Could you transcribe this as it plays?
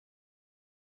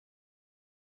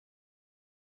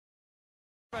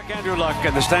Andrew Luck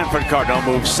and the Stanford Cardinal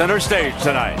move center stage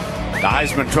tonight. The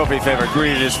Heisman Trophy favorite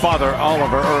greeted his father,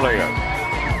 Oliver, earlier.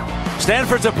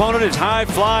 Stanford's opponent is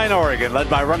high-flying Oregon, led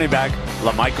by running back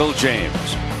LaMike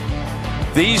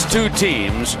James. These two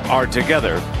teams are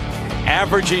together,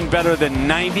 averaging better than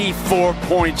 94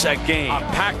 points a game. A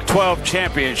Pac-12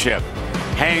 championship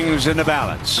hangs in the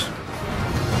balance.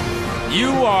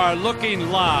 You are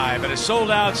looking live at a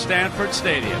sold-out Stanford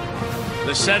Stadium.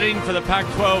 The setting for the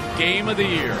Pac-12 Game of the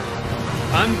Year.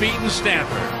 Unbeaten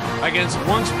Stanford against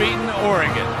once-beaten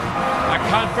Oregon. A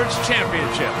conference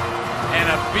championship and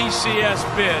a BCS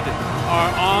bid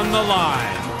are on the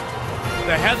line.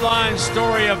 The headline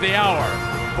story of the hour: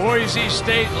 Boise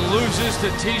State loses to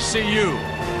TCU.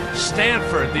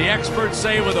 Stanford, the experts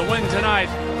say, with a win tonight,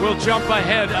 will jump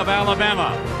ahead of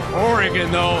Alabama.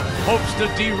 Oregon, though, hopes to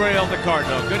derail the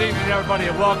Cardinal. Good evening, everybody,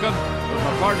 and welcome. With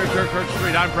my partner, Kirk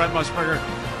Street, I'm Brent Musburger.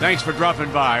 Thanks for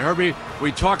dropping by. Herbie,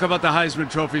 we talk about the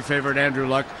Heisman Trophy favorite, Andrew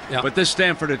Luck, but this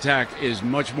Stanford attack is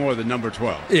much more than number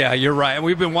 12. Yeah, you're right. And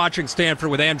we've been watching Stanford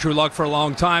with Andrew Luck for a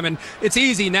long time, and it's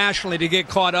easy nationally to get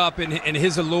caught up in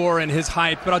his allure and his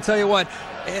hype. But I'll tell you what,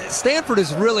 Stanford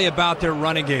is really about their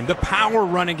running game, the power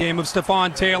running game of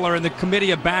Stephon Taylor and the committee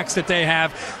of backs that they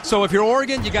have. So if you're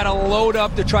Oregon, you got to load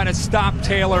up to try to stop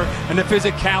Taylor and the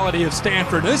physicality of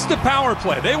Stanford. This is the power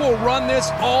play. They will run this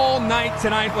all night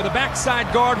tonight, where the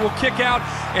backside guard will kick out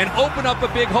and open up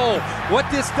a big hole. What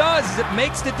this does is it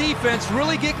makes the defense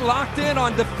really get locked in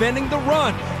on defending the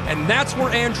run. And that's where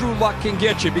Andrew Luck can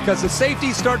get you, because the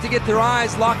safeties start to get their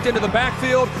eyes locked into the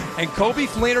backfield, and Kobe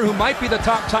Fleener, who might be the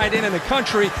top tight end in the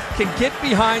country, can get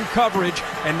behind coverage,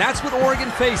 and that's what Oregon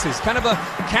faces. Kind of a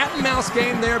cat and mouse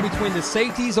game there between the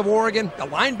safeties of Oregon, the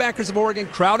linebackers of Oregon,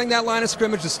 crowding that line of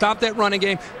scrimmage to stop that running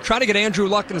game, trying to get Andrew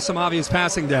Luck into some obvious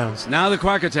passing downs. Now the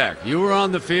quack attack. You were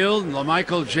on the field, and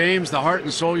LaMike James, the heart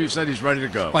and soul, you said he's ready to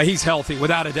go. Well, he's healthy,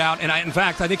 without a doubt, and in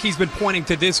fact, I think he's been pointing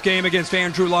to this game against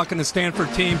Andrew Luck and the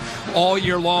Stanford team all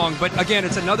year long. But again,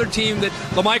 it's another team that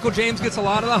LaMike James gets a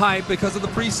lot of the hype because of the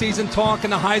preseason talk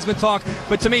and the Heisman talk.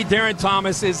 But to me, Darren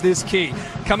Thomas is this key.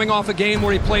 Coming off a game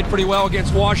where he played pretty well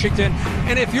against Washington.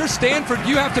 And if you're Stanford,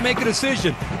 you have to make a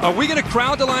decision. Are we going to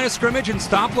crowd the line of scrimmage and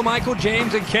stop LaMike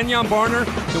James and Kenyon Barner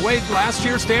the way last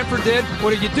year Stanford did?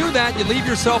 Or if you do that, you leave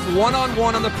yourself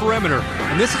one-on-one on the perimeter.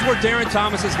 And this is where Darren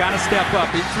Thomas has got to step up.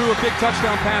 He threw a big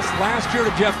touchdown pass last year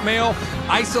to Jeff Mail,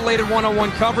 isolated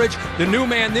one-on-one coverage. The new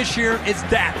man this year is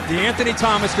that, Anthony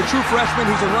Thomas, the true freshman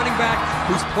who's a running back,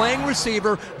 who's playing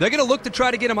receiver. They're going to look to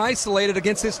try to get him isolated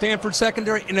against this Stanford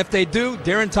secondary, and if they do,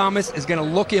 Darren Thomas is going to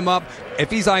look him up if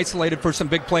he's isolated for some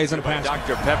big plays in the pass.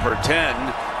 Dr. Pepper 10,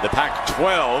 the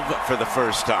Pac-12 for the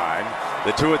first time,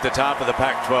 the two at the top of the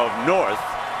Pac-12 North,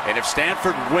 and if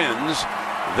Stanford wins,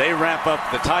 they wrap up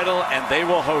the title and they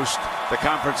will host the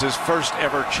conference's first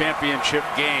ever championship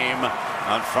game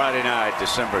on Friday night,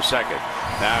 December 2nd.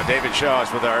 Now, David Shaw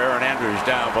is with our Aaron Andrews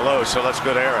down below, so let's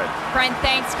go to Aaron. Brent,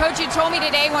 thanks. Coach, you told me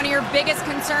today one of your biggest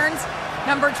concerns,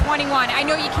 number 21. I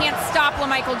know you can't stop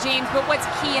LaMike James, but what's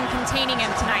key in containing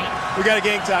him tonight? We got to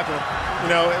gang tackle him. You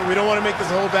know, we don't want to make this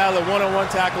a whole battle of one-on-one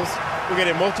tackles. We're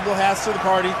getting multiple hats to the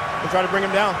party and try to bring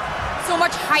him down. So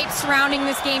much hype surrounding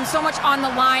this game, so much on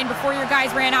the line. Before your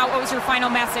guys ran out, what was your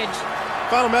final message?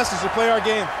 Final message: to play our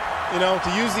game. You know,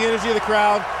 to use the energy of the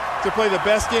crowd to play the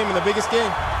best game and the biggest game.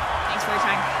 Thanks for your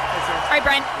time. All right,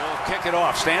 Brent. We'll kick it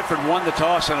off. Stanford won the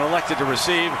toss and elected to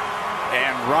receive,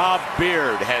 and Rob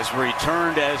Beard has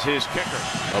returned as his kicker.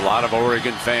 A lot of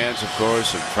Oregon fans, of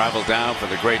course, have traveled down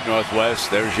from the great Northwest.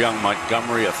 There's young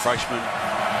Montgomery, a freshman.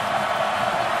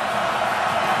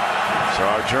 So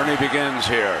our journey begins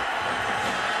here.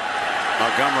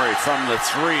 Montgomery from the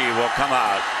 3 will come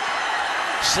out.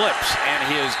 Slips,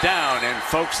 and he is down. And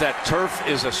folks, that turf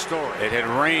is a story. It had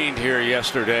rained here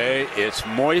yesterday. It's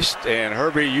moist, and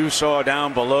Herbie, you saw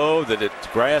down below that the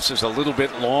grass is a little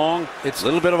bit long. It's a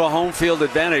little bit of a home field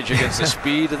advantage against the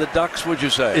speed of the Ducks, would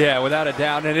you say? Yeah, without a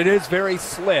doubt. And it is very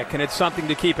slick, and it's something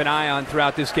to keep an eye on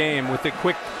throughout this game with the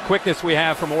quickness we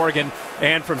have from Oregon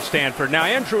and from Stanford. Now,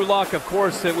 Andrew Luck, of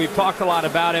course, we've talked a lot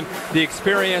about him, the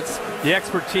experience, the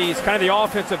expertise, kind of the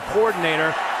offensive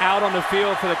coordinator out on the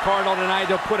field for the Cardinal tonight.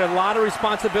 They'll put a lot of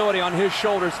responsibility on his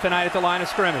shoulders tonight at the line of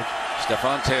scrimmage.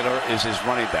 Stephon Taylor is his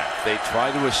running back. They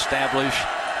try to establish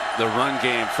the run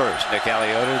game first. Nick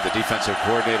Aliotta, the defensive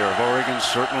coordinator of Oregon,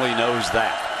 certainly knows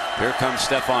that. Here comes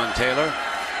Stephon Taylor.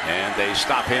 And they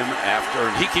stop him after,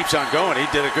 and he keeps on going. He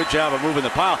did a good job of moving the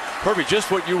pile. Herbie,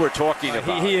 just what you were talking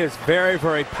about. He is very,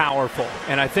 very powerful.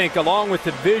 And I think along with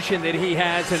the vision that he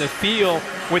has and the feel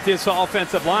with this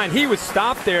offensive line, he was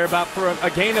stopped there about for a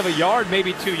gain of a yard,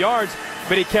 maybe 2 yards.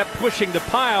 but he kept pushing the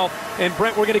pile. And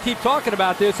Brent, we're going to keep talking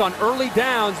about this on early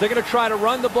downs. They're going to try to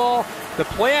run the ball. The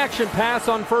play action pass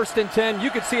on 1st and 10.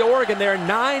 You could see Oregon there,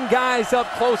 9 guys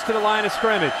up close to the line of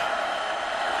scrimmage.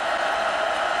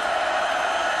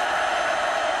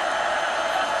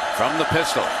 From the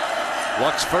pistol,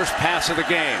 Luck's first pass of the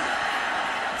game.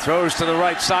 Throws to the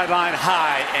right sideline,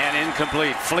 high and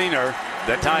incomplete. Fleener,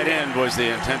 the tight end, was the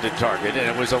intended target,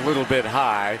 and it was a little bit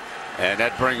high. And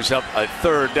that brings up a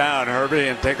 3rd down, Herbie,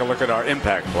 and take a look at our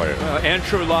impact players.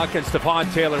 Andrew Luck and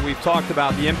Stephon Taylor, we've talked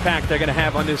about the impact they're going to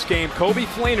have on this game. Kobe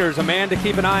Fleener's a man to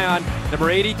keep an eye on, number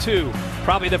 82.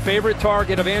 Probably the favorite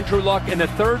target of Andrew Luck and the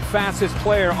 3rd fastest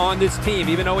player on this team,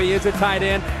 even though he is a tight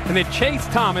end. And then Chase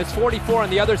Thomas, 44 on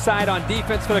the other side on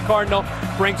defense for the Cardinal,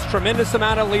 brings tremendous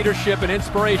amount of leadership and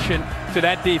inspiration to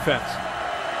that defense.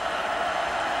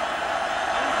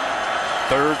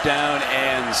 3rd down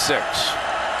and 6.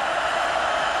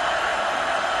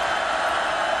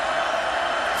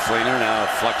 Fleener now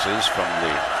flexes from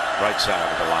the right side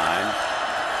of the line.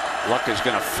 Luck is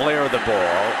going to flare the ball,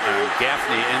 and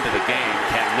Gaffney into the game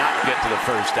cannot get to the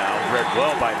 1st down. Read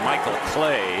well by Michael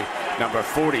Clay, number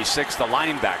 46, the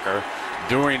linebacker,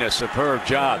 doing a superb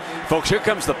job. Folks, here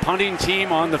comes the punting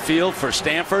team on the field for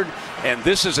Stanford, and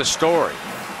this is a story.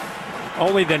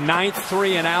 Only the 9th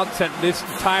 3-and-out this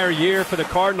entire year for the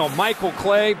Cardinal. Michael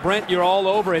Clay, Brent, you're all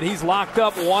over it. He's locked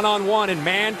up one-on-one in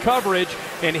man coverage,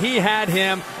 and he had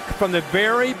him from the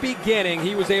very beginning.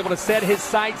 He was able to set his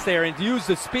sights there and use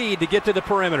the speed to get to the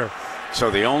perimeter.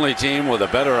 So the only team with a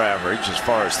better average as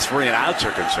far as 3-and-outs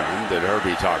are concerned that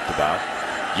Herbie talked about,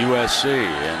 USC.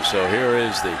 And so here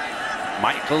is the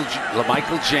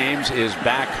LaMike James is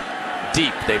back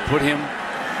deep. They put him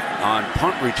on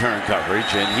punt return coverage,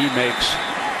 and he makes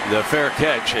the fair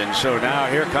catch. And so now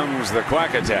here comes the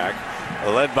quack attack,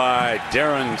 led by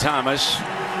Darren Thomas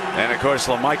and of course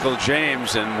LaMike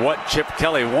James. And what Chip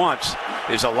Kelly wants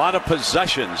is a lot of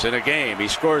possessions in a game. He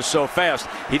scores so fast,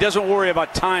 he doesn't worry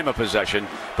about time of possession,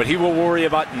 but he will worry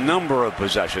about number of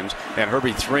possessions. And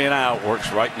Herbie 3-and-out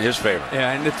works right in his favor.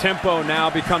 Yeah, and the tempo now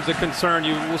becomes a concern.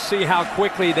 You will see how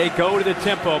quickly they go to the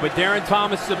tempo, but Darren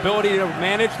Thomas' ability to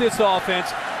manage this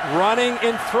offense, running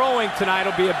and throwing tonight,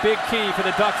 will be a big key for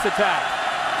the Ducks attack.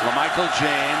 LaMike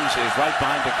James is right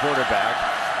behind the quarterback,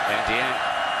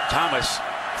 and Thomas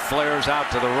flares out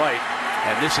to the right.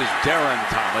 And this is Darren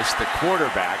Thomas, the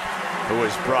quarterback, who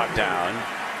is brought down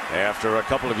after a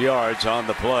couple of yards on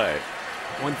the play.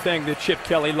 One thing that Chip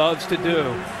Kelly loves to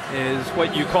do is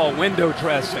what you call window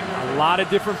dressing. A lot of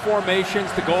different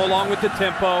formations to go along with the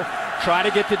tempo, try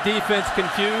to get the defense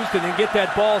confused, and then get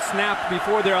that ball snapped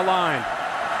before they're aligned.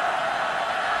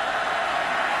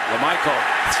 LaMike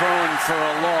thrown for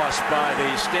a loss by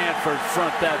the Stanford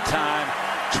front that time.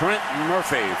 Trent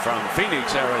Murphy from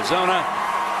Phoenix, Arizona.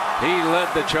 He led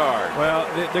the charge. Well,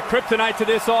 the kryptonite to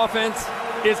this offense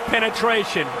is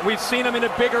penetration. We've seen them in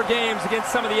the bigger games against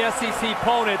some of the SEC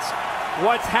opponents.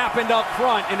 What's happened up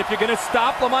front, and if you're going to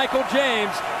stop LaMike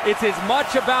James, it's as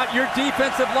much about your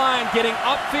defensive line getting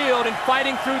upfield and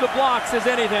fighting through the blocks as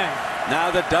anything.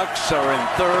 Now the Ducks are in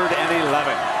 3rd and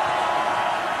 11.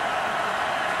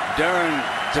 Darren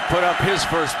to put up his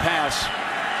first pass,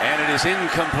 and it is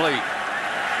incomplete.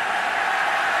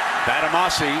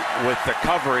 Batamasi with the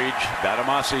coverage.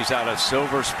 Batamasi's out of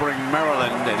Silver Spring,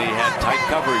 Maryland, and he had tight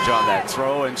coverage on that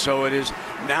throw, and so it is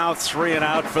now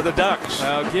 3-and-out for the Ducks.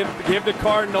 Give the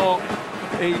Cardinal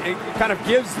it kind of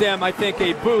gives them, I think,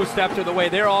 a boost after the way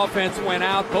their offense went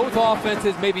out. Both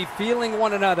offenses maybe feeling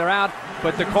one another out,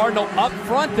 but the Cardinal up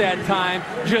front that time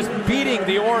just beating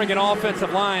the Oregon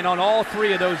offensive line on all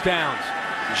 3 of those downs.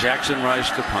 Jackson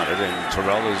Rice to punt it, and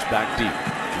Terrell is back deep.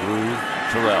 Drew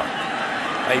Terrell.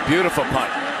 A beautiful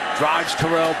punt. Drives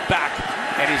Terrell back,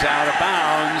 and he's out of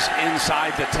bounds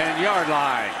inside the 10-yard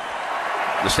line.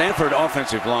 The Stanford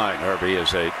offensive line, Herbie,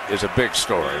 is a big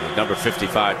story. With number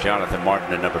 55, Jonathan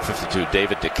Martin, and number 52,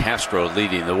 David DeCastro,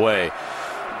 leading the way.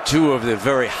 2 of the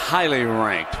very highly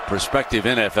ranked prospective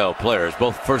NFL players,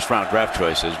 both first-round draft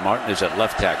choices. Martin is at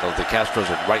left tackle. DeCastro's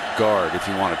at right guard, if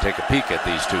you want to take a peek at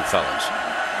these 2 fellas.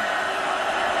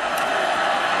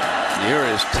 Here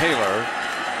is Taylor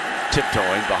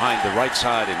tiptoeing behind the right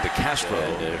side in DeCastro.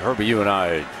 And, Herbie, you and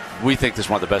I, we think this is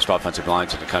one of the best offensive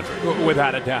lines in the country.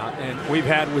 Without a doubt. And we've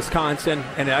had Wisconsin,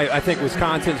 and I think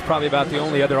Wisconsin's probably about the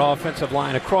only other offensive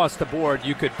line across the board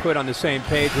you could put on the same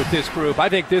page with this group. I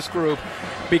think this group,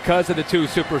 because of the 2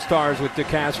 superstars with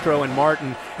DeCastro and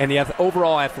Martin and the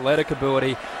overall athletic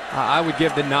ability, I would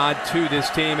give the nod to this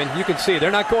team. And you can see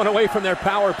they're not going away from their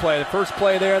power play. The first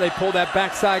play there, they pulled that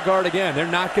backside guard again. They're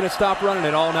not going to stop running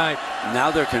it all night.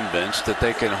 Now they're convinced that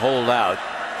they can hold out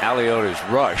Aliota's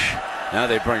rush Now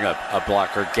they bring up a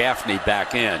blocker, Gaffney,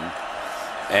 back in.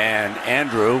 And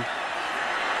Andrew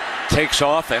takes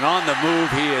off, and on the move,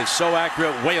 he is so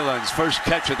accurate. Whalen's first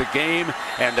catch of the game,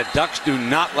 and the Ducks do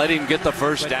not let him get the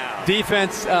first down.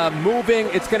 Defense moving,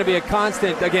 it's going to be a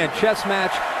constant, again, chess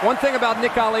match. One thing about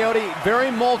Nick Aliotti,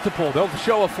 very multiple. They'll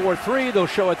show a 4-3, they'll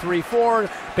show a 3-4.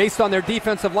 Based on their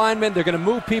defensive linemen, they're going to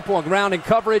move people around in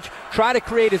coverage, try to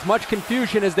create as much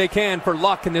confusion as they can for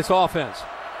luck in this offense.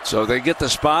 So they get the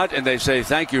spot, and they say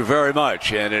thank you very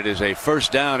much, and it is a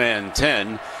first down and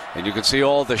 10, and you can see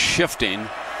all the shifting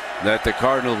that the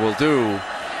Cardinal will do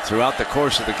throughout the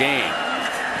course of the game.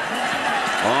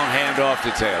 Long handoff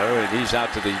to Taylor, and he's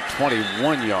out to the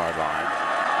 21-yard line.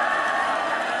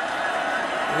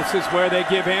 This is where they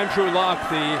give Andrew Luck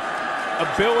the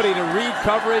ability to read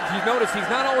coverage. You notice he's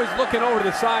not always looking over to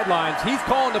the sidelines. He's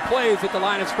calling the plays at the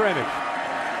line of scrimmage.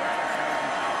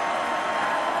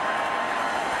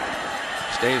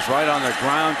 Stays right on the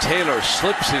ground. Taylor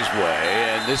slips his way,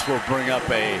 and this will bring up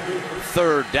a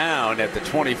third down at the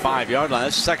 25-yard line.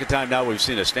 That's the second time now we've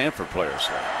seen a Stanford player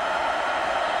slip.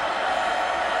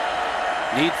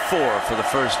 Need 4 for the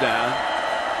first down.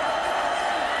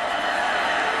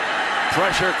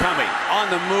 Pressure coming. On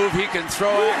the move, he can throw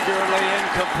accurately,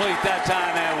 incomplete that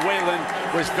time, and Whalen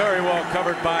was very well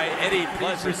covered by Eddie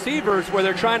Pleasant. Receivers where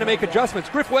they're trying to make adjustments.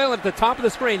 Griff Whalen at the top of the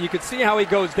screen, you can see how he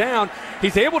goes down.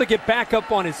 He's able to get back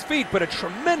up on his feet, but a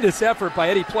tremendous effort by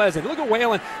Eddie Pleasant. Look at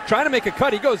Whalen trying to make a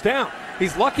cut. He goes down.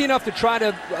 He's lucky enough to try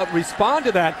to respond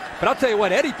to that. But I'll tell you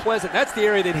what, Eddie Pleasant, that's the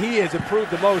area that he has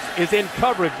improved the most, is in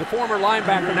coverage. The former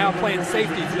linebacker now playing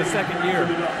safety for the second year.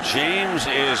 James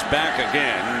is back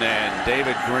again, and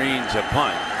David Green to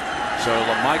punt. So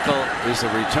LaMike is the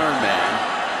return man.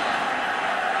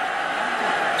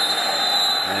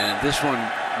 And this one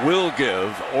will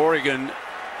give Oregon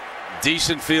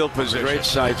decent field position. Great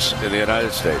sights in the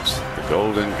United States, the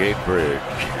Golden Gate Bridge.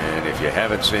 And if you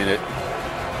haven't seen it,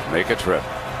 make a trip.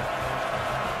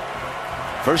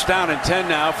 First down and 10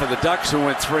 now for the Ducks, who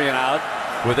went 3 and out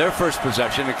with their first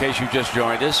possession, in case you just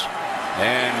joined us.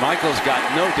 And Michael's got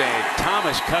no day.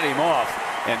 Thomas cut him off,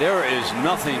 and there is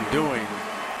nothing doing.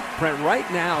 Brent, right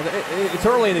now, it's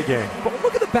early in the game, but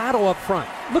look at the battle up front.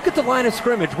 Look at the line of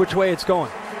scrimmage, which way it's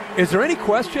going. Is there any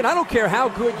question? I don't care how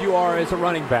good you are as a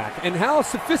running back and how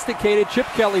sophisticated Chip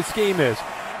Kelly's scheme is.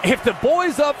 If the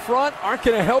boys up front aren't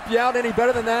going to help you out any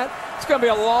better than that, it's going to be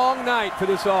a long night for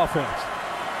this offense.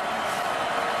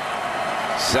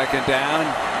 Second down.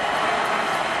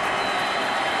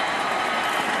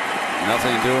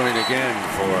 Nothing doing again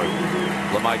for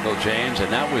LaMike James, and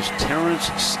that was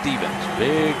Terrence Stevens.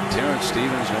 Big Terrence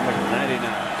Stevens, number 99.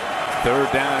 Third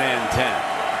down and 10.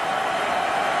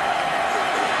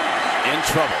 In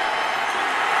trouble.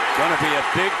 Going to be a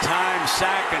big-time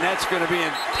sack, and that's going to be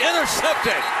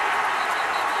intercepted.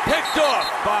 Picked off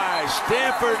by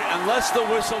Stanford, unless the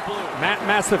whistle blew. Matt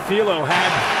Masafilo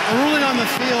had a ruling on the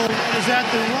field is that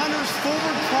the runner's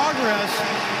forward progress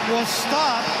was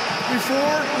stopped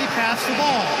before he passed the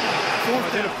ball.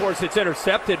 And then, of course, it's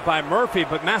intercepted by Murphy,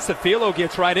 but Masafilo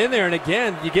gets right in there, and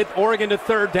again, you get Oregon to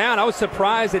third down. I was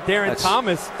surprised that Darren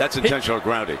Thomas. That's intentional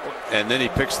grounding, and then he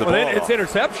picks the ball. Then it's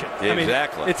interception.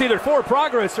 Exactly. I mean, it's either forward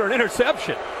progress or an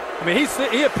interception. I mean,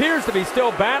 he appears to be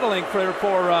still battling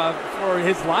for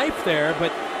his life there,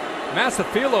 but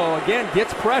Masafilo again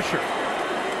gets pressure.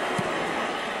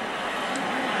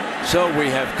 So we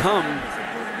have come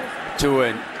to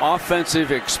an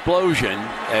offensive explosion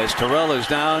as Terrell is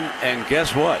down, and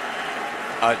guess what?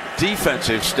 A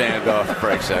defensive standoff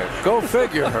breaks out. Go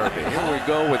figure, Herbie. Here we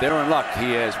go with Aaron Luck.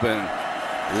 He has been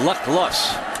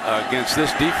luckless against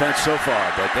this defense so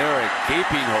far, but there a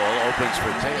gaping hole opens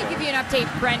for Taylor. Let me give you an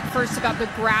update, Brent, first about the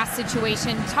grass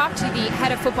situation. Talked to the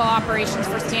head of football operations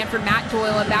for Stanford, Matt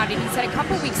Doyle, about it. He said a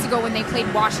couple weeks ago when they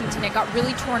played Washington, it got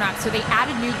really torn up, so they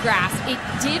added new grass. It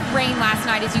did rain last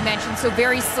night, as you mentioned, so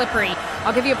very slippery.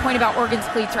 I'll give you a point about Oregon's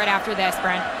cleats right after this,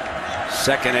 Brent.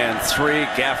 Second and 3.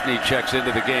 Gaffney checks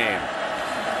into the game.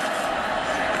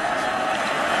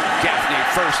 Gaffney,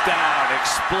 first down,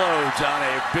 explodes on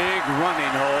a big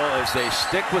running hole as they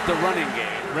stick with the running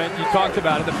game. Brent, you talked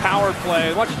about it, the power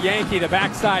play. Watch Yankee, the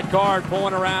backside guard,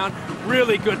 pulling around.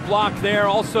 Really good block there.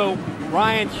 Also,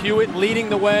 Ryan Hewitt leading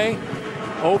the way,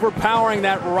 overpowering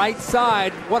that right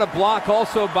side. What a block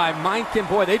also by Meinken.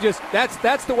 Boy,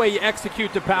 that's the way you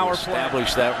execute the power play.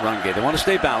 Establish that run game. They want to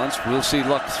stay balanced. We'll see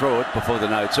Luck throw it before the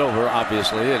night's over,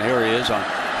 obviously. And here he is on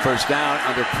first down,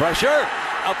 under pressure,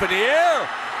 up in the air.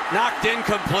 Knocked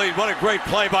incomplete. What a great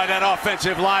play by that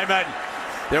offensive lineman.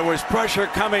 There was pressure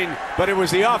coming, but it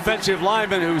was the offensive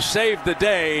lineman who saved the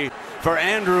day for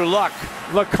Andrew Luck.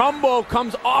 Lacombo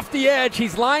comes off the edge.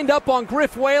 He's lined up on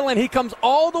Griff Whalen. He comes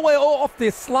all the way off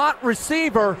the slot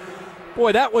receiver.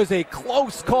 Boy, that was a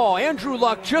close call. Andrew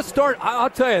Luck just started. I'll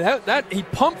tell you, that he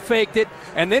pump faked it,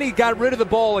 and then he got rid of the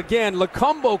ball again.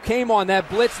 Lacombo came on that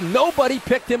blitz. Nobody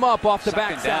picked him up off the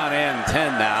backside. Down and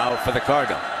 10 now for the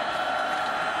Cardinal.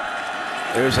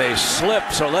 There's a slip,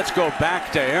 so let's go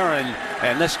back to Aaron,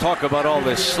 and let's talk about all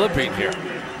this slipping here.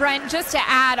 Brent, just to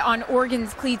add on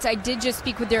Oregon's cleats, I did just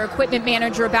speak with their equipment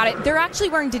manager about it. They're actually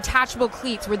wearing detachable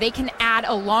cleats where they can add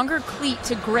a longer cleat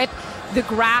to grip the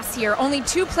grass here. Only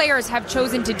 2 players have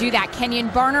chosen to do that, Kenyon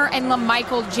Barner and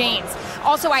LaMike James.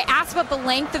 Also, I asked about the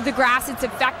length of the grass.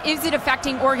 Is it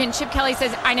affecting Oregon? Chip Kelly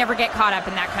says, I never get caught up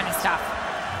in that kind of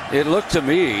stuff. It looked to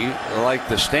me like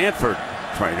the Stanford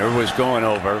trainer was going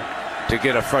over to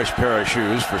get a fresh pair of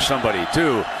shoes for somebody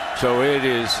too. So it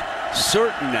is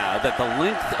certain now that the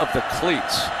length of the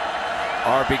cleats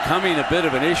are becoming a bit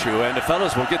of an issue, and the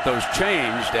fellas will get those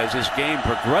changed as this game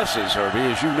progresses,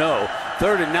 Herbie, as you know.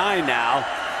 3rd and 9 now,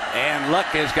 and Luck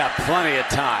has got plenty of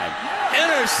time.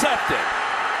 Intercepted.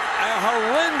 A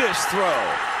horrendous throw.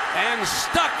 And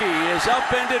Stuckey is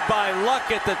upended by Luck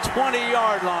at the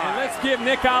 20-yard line. And let's give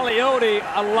Nick Aliotti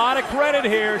a lot of credit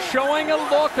here, showing a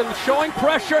look and showing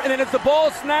pressure, and then as the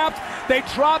ball snapped, they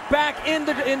drop back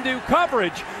into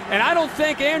coverage. And I don't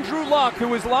think Andrew Luck, who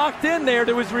was locked in there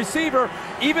to his receiver,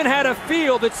 even had a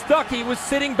feel that Stuckey was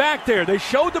sitting back there. They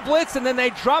showed the blitz, and then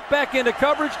they drop back into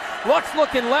coverage. Luck's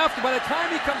looking left. By the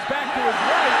time he comes back to his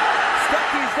right,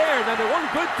 Stuckey's there. Now, the one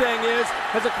good thing is,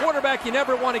 as a quarterback, you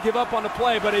never want to give up on the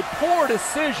play, but a poor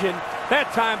decision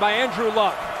that time by Andrew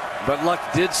Luck. But Luck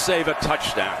did save a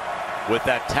touchdown with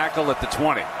that tackle at the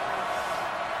 20.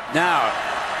 Now,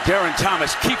 Darren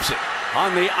Thomas keeps it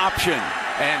on the option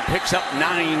and picks up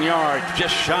 9 yards,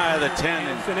 just shy of the 10.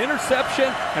 It's an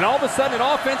interception, and all of a sudden an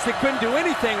offense that couldn't do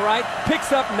anything right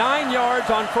picks up 9 yards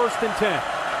on 1st and 10.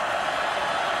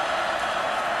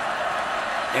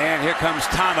 And here comes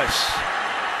Thomas.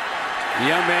 The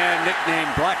young man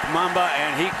nicknamed Black Mamba,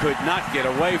 and he could not get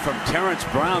away from Terrence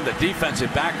Brown, the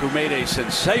defensive back, who made a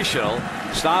sensational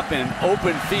stop in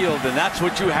open field, and that's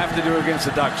what you have to do against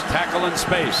the Ducks, tackle in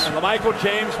space. And LaMike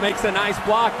James makes a nice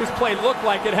block. This play looked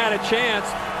like it had a chance,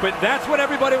 but that's what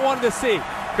everybody wanted to see.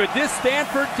 Could this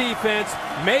Stanford defense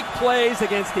make plays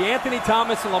against the Anthony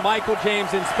Thomas and LaMike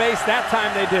James in space? That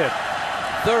time they did.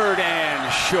 3rd and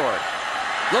short.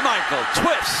 LaMike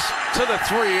twists to the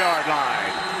 3-yard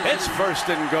line. It's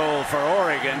 1st and goal for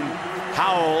Oregon.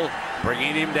 Howell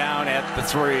bringing him down at the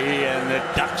 3, and the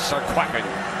Ducks are quacking.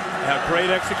 Now, great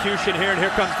execution here, and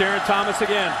here comes Darren Thomas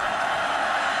again.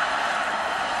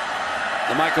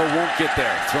 LaMike won't get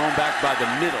there. Thrown back by the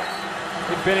middle.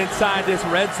 They've been inside this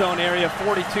red zone area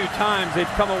 42 times.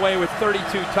 They've come away with 32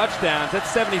 touchdowns. That's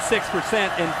 76%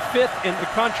 and 5th in the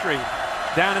country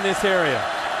down in this area.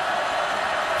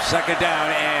 2nd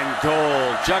down and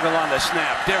goal. Juggle on the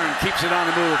snap. Darren keeps it on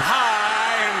the move.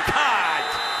 High and caught.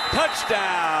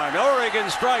 Touchdown. Oregon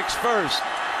strikes first.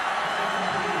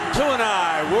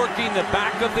 Tuanai working the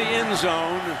back of the end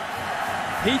zone.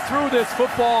 He threw this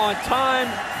football on time,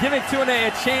 giving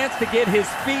Tuanai a chance to get his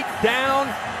feet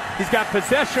down. He's got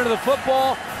possession of the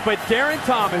football, but Darren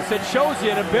Thomas, it shows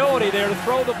you an ability there to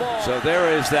throw the ball. So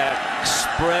there is that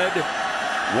spread.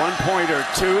 1 point or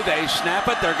 2. They snap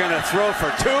it. They're going to throw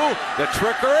for 2. The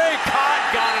trickery. Caught.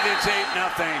 Got it. It's 8-0.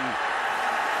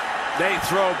 They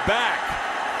throw back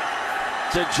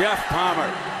to Jeff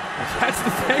Palmer. That's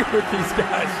the thing with these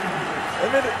guys.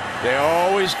 They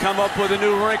always come up with a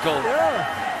new wrinkle.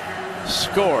 Yeah.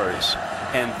 Scores.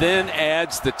 And then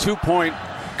adds the 2-point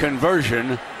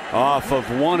conversion off of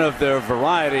one of their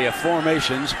variety of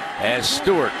formations as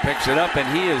Stewart picks it up,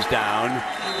 and he is down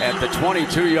at the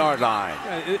 22-yard line.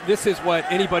 This is what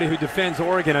anybody who defends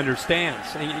Oregon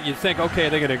understands. You think, okay,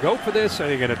 they're going to go for this? Are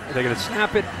they going to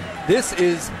snap it? This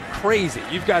is crazy.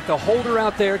 You've got the holder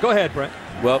out there. Go ahead, Brent.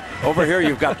 Well, over here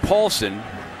you've got Paulson,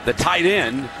 the tight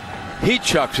end. He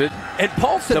chucks it. And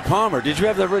Paulson to Palmer. Did you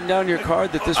have that written down in your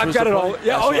card that this I've was got the it play? all.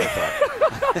 Yeah, That's oh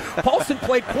what yeah. Paulson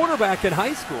played quarterback in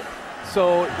high school.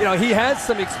 So, he has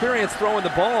some experience throwing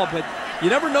the ball, but you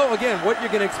never know, again, what you're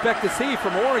going to expect to see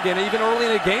from Oregon, even early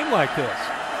in a game like this.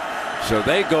 So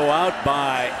they go out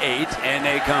by 8, and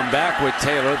they come back with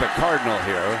Taylor, the Cardinal,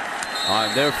 here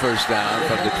on their first down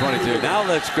from the 22. Now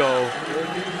let's go.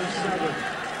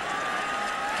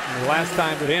 And the last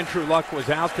time that Andrew Luck was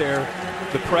out there,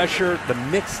 the pressure, the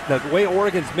mix, the way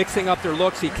Oregon's mixing up their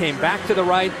looks, he came back to the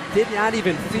right, did not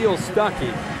even feel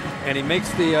Stuckey. And he makes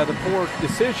the poor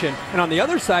decision. And on the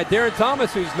other side, Darren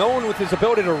Thomas, who's known with his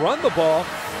ability to run the ball,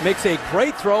 makes a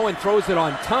great throw and throws it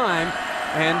on time.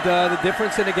 And the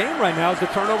difference in the game right now is the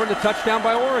turnover and the touchdown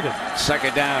by Oregon.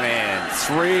 Second down and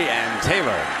 3, and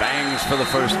Taylor bangs for the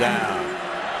first down.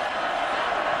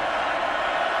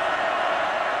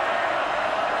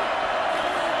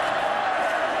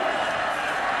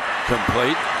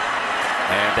 Complete.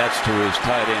 And that's to his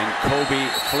tight end, Kobe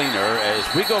Fleener.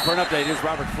 As we go for an update, here's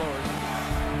Robert Flores.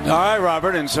 All right,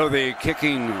 Robert, and so the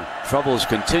kicking troubles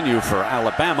continue for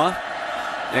Alabama.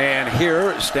 And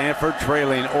here, Stanford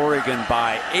trailing Oregon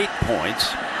by 8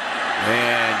 points.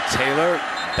 And Taylor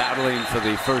battling for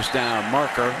the first down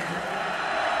marker.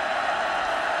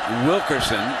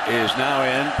 Wilkerson is now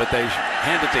in, but they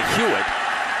hand it to Hewitt.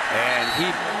 And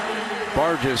he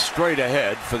barges straight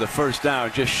ahead for the first down,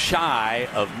 just shy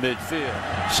of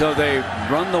midfield. So they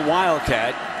run the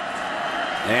Wildcat,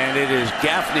 and it is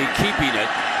Gaffney keeping it.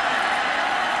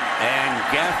 And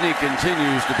Gaffney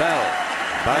continues to battle.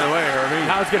 By the way, Herbie,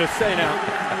 I was going to say now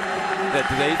that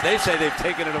they say they've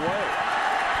taken it away.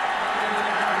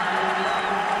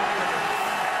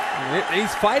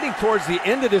 He's fighting towards the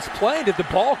end of this play. Did the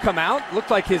ball come out?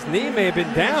 Looked like his knee may have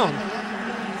been down.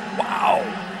 Wow.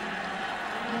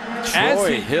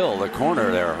 Troy Hill, the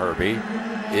corner there, Herbie,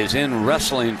 is in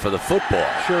wrestling for the football.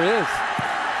 Sure is.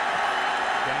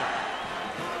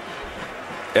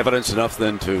 Evidence enough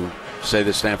then to say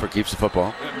that Stanford keeps the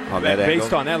football on that angle?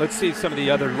 Based on that, let's see some of the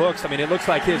other looks. I mean, it looks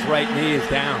like his right knee is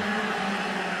down.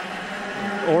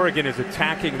 Oregon is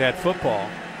attacking that football.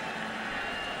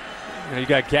 You know, you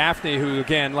got Gaffney, who,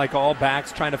 again, like all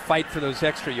backs, trying to fight for those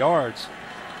extra yards.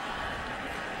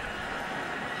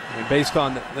 And based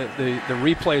on the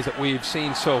replays that we've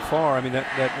seen so far, I mean,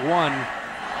 that one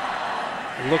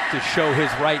looked to show his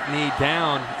right knee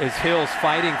down as Hill's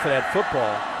fighting for that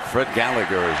football. Fred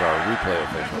Gallagher is our replay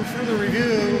official. For further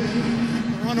review,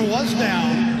 the runner was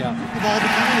down. Yeah. The ball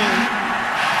became in.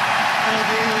 It'll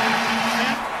be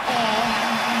Stanford ball.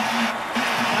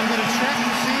 I'm going to check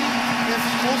to see if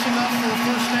it's close enough for a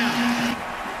first down.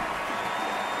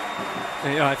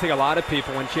 And, you know, I think a lot of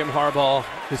people, when Jim Harbaugh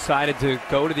decided to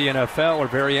go to the NFL, are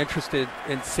very interested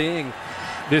in seeing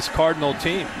this Cardinal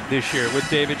team this year with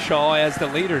David Shaw as the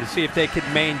leader, to see if they could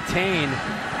maintain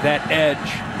that edge,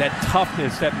 that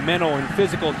toughness, that mental and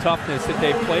physical toughness that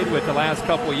they've played with the last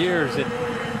couple of years. And,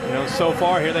 you know, so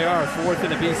far, here they are, 4th in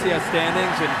the BCS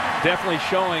standings, and definitely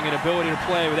showing an ability to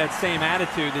play with that same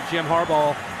attitude that Jim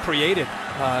Harbaugh created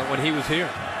when he was here.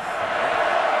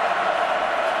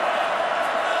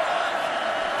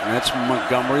 And that's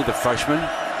Montgomery, the freshman,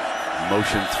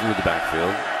 motion through the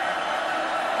backfield.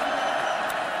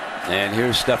 And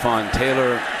here's Stephon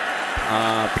Taylor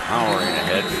powering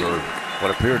ahead for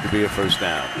what appeared to be a first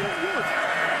down.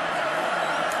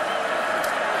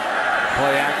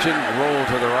 Play action, roll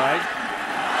to the right,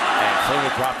 and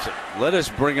Fleener drops it. Let us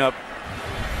bring up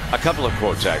a couple of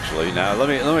quotes, actually. Now, let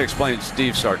me explain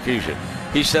Steve Sarkisian.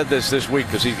 He said this week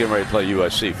because he's getting ready to play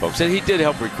USC, folks. And he did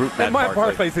help recruit Matt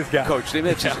Barkley's his guy. Coach Steve,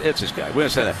 it's his guy. We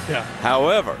understand that. Yeah.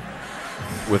 However,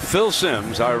 with Phil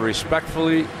Simms, I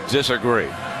respectfully disagree.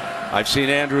 I've seen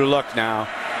Andrew Luck now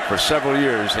for several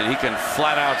years, and he can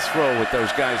flat out throw with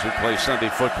those guys who play Sunday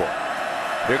football.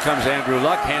 Here comes Andrew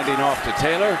Luck handing off to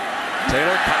Taylor.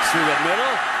 Taylor cuts through the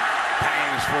middle,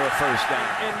 bangs for a first down.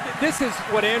 And this is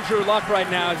what Andrew Luck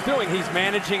right now is doing. He's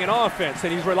managing an offense,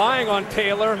 and he's relying on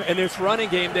Taylor and this running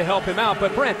game to help him out.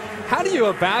 But, Brent, how do you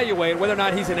evaluate whether or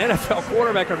not he's an NFL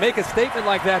quarterback or make a statement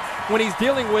like that when he's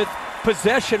dealing with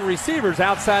possession receivers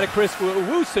outside of Chris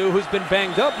Owosu, who's been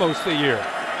banged up most of the year?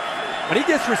 When he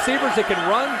gets receivers that can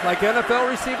run like NFL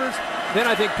receivers,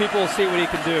 then I think people will see what he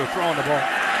can do throwing the ball.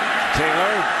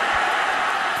 Taylor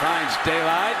finds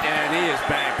daylight, and he is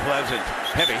bang pleasant.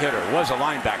 Heavy hitter. Was a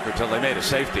linebacker until they made a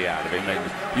safety out of him, and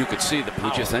you could see the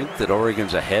power. Would you think that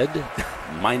Oregon's ahead?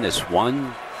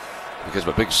 -1 because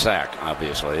of a big sack,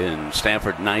 obviously, and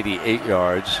Stanford 98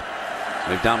 yards.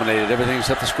 They've dominated everything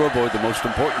except the scoreboard, the most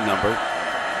important number.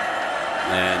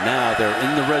 And now they're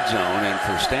in the red zone, and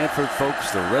for Stanford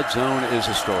folks, the red zone is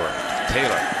a story.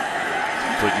 Taylor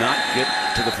could not get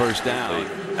to the first down.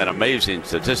 An amazing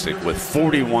statistic with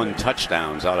 41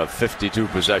 touchdowns out of 52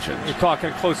 possessions. You're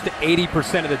talking close to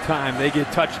 80% of the time they get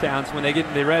touchdowns when they get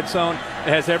in the red zone.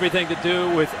 It has everything to do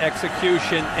with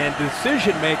execution and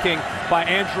decision making by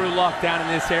Andrew Luck down in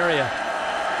this area.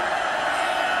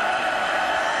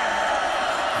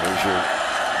 There's your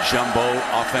jumbo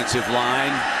offensive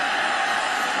line.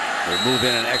 They move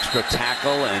in an extra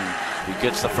tackle, and he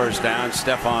gets the first down.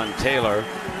 Stephon Taylor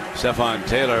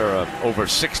over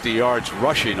 60 yards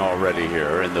rushing already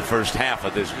here in the first half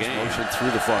of this game. Motion through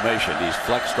the formation. He's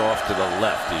flexed off to the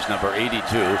left. He's number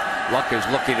 82. Luck is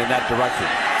looking in that direction.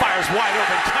 Fires wide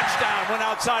open. Touchdown. Went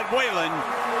outside Whalen.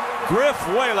 Griff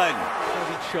Whalen.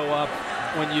 Doesn't show up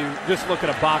when you just look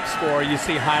at a box score. You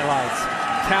see highlights.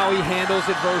 How he handles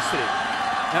adversity.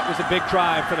 That was a big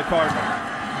drive for the Cardinals.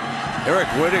 Eric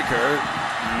Whitaker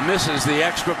misses the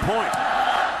extra point.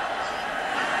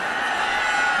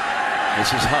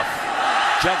 This is Huff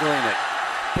juggling it,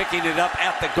 picking it up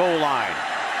at the goal line,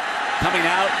 coming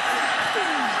out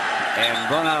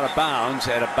and run out of bounds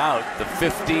at about the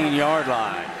 15-yard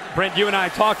line. Brent, you and I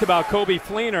talked about Kobe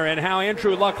Fleener and how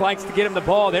Andrew Luck likes to get him the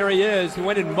ball. There he is. He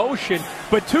went in motion,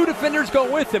 but two defenders go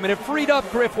with him, and it freed up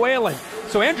Griff Whalen.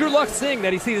 So Andrew Luck's seeing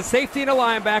that. He sees a safety and a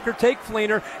linebacker take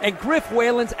Fleener, and Griff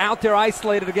Whalen's out there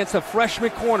isolated against a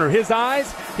freshman corner. His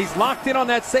eyes, he's locked in on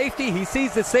that safety. He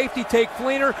sees the safety take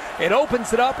Fleener. It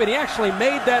opens it up, and he actually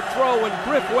made that throw when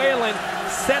Griff Whalen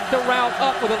set the route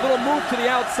up with a little move to the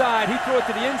outside. He threw it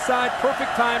to the inside.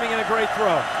 Perfect timing and a great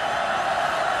throw.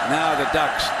 Now the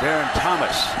Ducks, Darren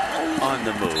Thomas on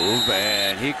the move,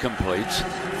 and he completes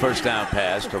first down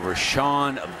pass to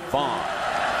Rashawn Vaughn.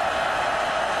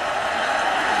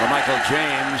 LaMike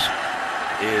James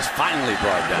is finally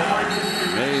brought down.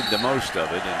 He made the most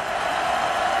of it. And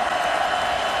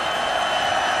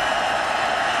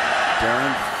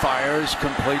Darren fires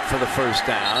complete for the first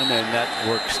down, and that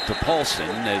works to Paulson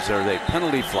as there's a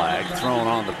penalty flag thrown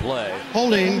on the play.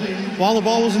 Holding while the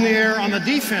ball was in the air on the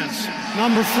defense,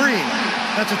 number 3.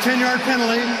 That's a 10-yard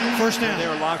penalty, first down. They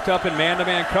were locked up in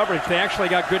man-to-man coverage. They actually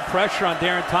got good pressure on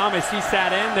Darren Thomas. He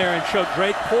sat in there and showed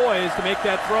great poise to make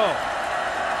that throw.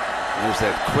 There's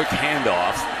that quick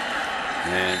handoff,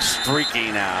 and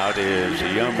streaking out is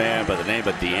a young man by the name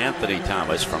of DeAnthony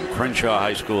Thomas from Crenshaw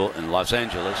High School in Los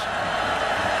Angeles.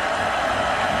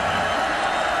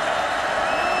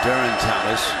 Darren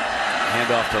Thomas,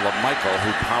 handoff to LaMichael,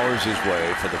 who powers his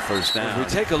way for the first down. We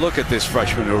take a look at this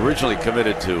freshman who originally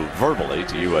committed to verbally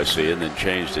to USC and then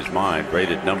changed his mind,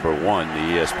 rated number 1,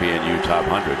 the ESPNU Top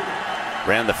 100.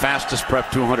 Ran the fastest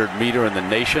prep 200 meter in the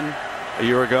nation a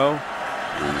year ago.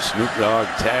 And Snoop Dogg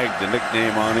tagged the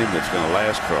nickname on him that's going to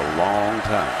last for a long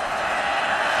time.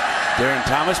 Darren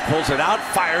Thomas pulls it out,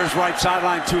 fires right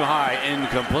sideline too high,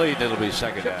 incomplete. It'll be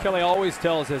second down. Kelly always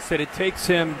tells us that it takes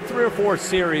him 3 or 4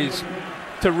 series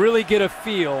to really get a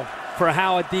feel for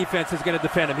how a defense is going to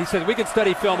defend him. He said we could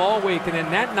study film all week, and then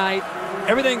that night,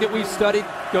 everything that we've studied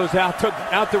goes out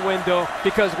the window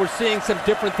because we're seeing some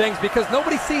different things because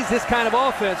nobody sees this kind of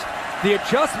offense. The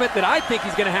adjustment that I think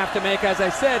he's going to have to make, as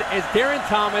I said, is Darren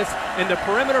Thomas in the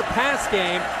perimeter pass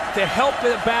game to help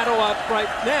the battle up right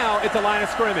now at the line of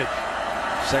scrimmage.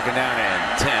 Second down and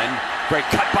 10. Great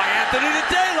cut by Anthony to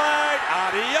daylight.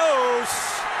 Adios.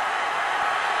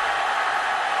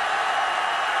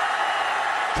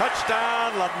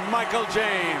 Touchdown, LaMike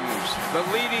James, the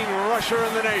leading rusher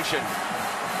in the nation.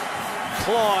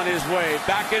 Clawing his way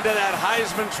back into that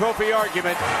Heisman Trophy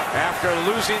argument after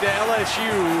losing to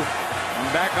LSU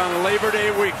back on Labor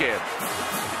Day weekend.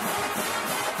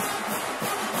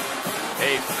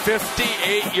 A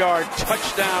 58-yard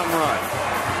touchdown run.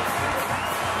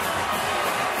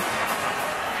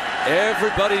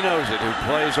 Everybody knows it who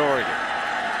plays Oregon.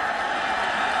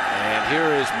 And here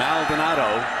is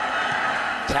Maldonado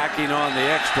tacking on the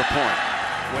extra point.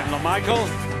 When LaMichael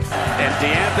and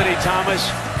DeAnthony Thomas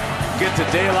get to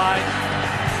daylight,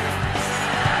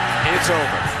 it's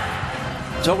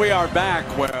over. So we are back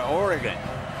where Oregon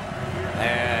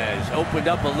has opened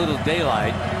up a little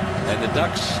daylight, and the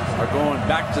Ducks are going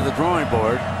back to the drawing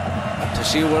board to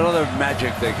see what other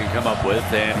magic they can come up with.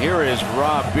 And here is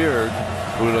Rob Beard,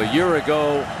 who a year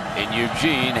ago in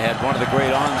Eugene had one of the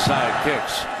great onside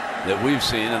kicks that we've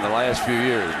seen in the last few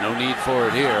years. No need for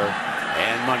it here.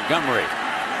 And Montgomery,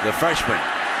 the freshman,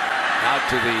 out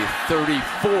to the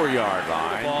 34-yard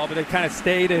line. But they kind of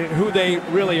stayed who they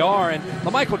really are. And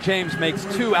LaMike James makes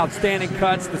 2 outstanding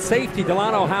cuts. The safety,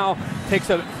 Delano Howe,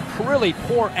 takes a really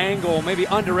poor angle, maybe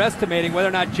underestimating whether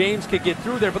or not James could get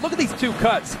through there. But look at these 2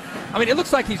 cuts. I mean, it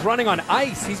looks like he's running on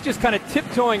ice. He's just kind of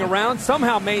tiptoeing around,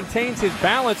 somehow maintains his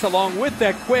balance along with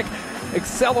that quick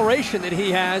acceleration that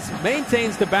he has,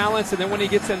 maintains the balance, and then when he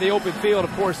gets in the open field,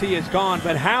 of course, he is gone.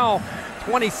 But Howe,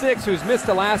 26, who's missed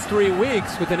the last 3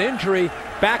 weeks with an injury,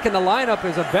 back in the lineup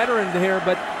as a veteran here,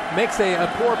 but makes a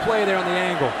poor play there on the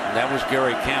angle. And that was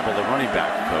Gary Campbell, the running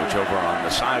back coach, over on the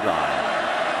sideline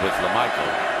with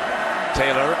LaMichael.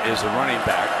 Taylor is the running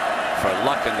back for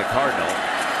Luck and the Cardinal,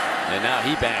 and now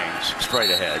he bangs straight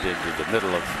ahead into the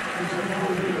middle of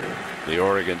the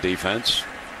Oregon defense.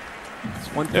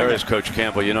 There is Coach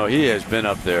Campbell. You know, he has been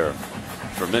up there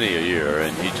for many a year,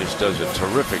 and he just does a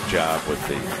terrific job with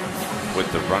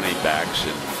the running backs.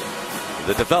 And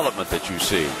the development that you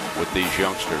see with these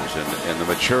youngsters and the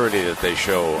maturity that they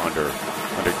show under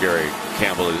Gary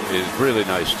Campbell is really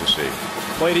nice to see.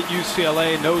 Played at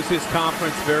UCLA, knows his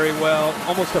conference very well,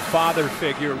 almost a father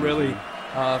figure really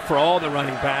for all the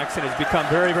running backs, and has become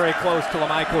very, very close to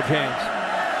LaMike James.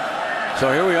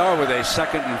 So here we are with a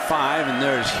 2nd and 5, and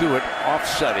there's Hewitt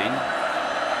offsetting.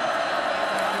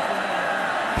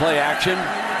 Play action.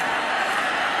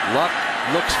 Luck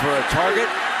looks for a target,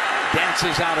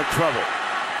 dances out of trouble.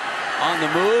 On the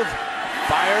move,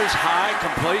 fires high,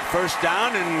 complete, first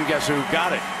down, and guess who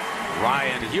got it?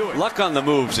 Ryan Hewitt. Luck on the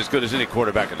move's as good as any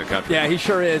quarterback in the country. Yeah, he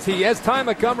sure is. He has Ty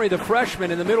Montgomery, the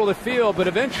freshman, in the middle of the field, but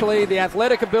eventually the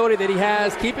athletic ability that he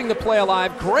has, keeping the play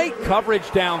alive, great coverage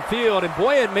downfield, and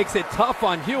boy, it makes it tough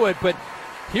on Hewitt, but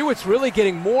Hewitt's really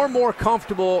getting more and more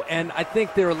comfortable, and I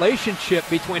think the relationship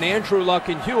between Andrew Luck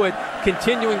and Hewitt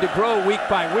continuing to grow week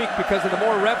by week because of the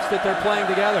more reps that they're playing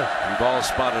together. And ball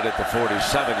spotted at the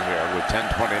 47 here with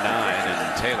 10:29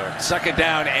 and Taylor. 2nd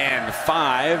down and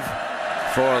 5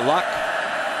 for Luck.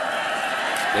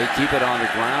 They keep it on the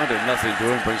ground and nothing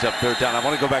doing, brings up 3rd down. I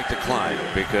want to go back to Klein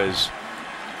because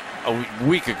a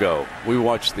week ago we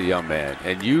watched the young man,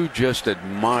 and you just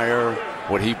admire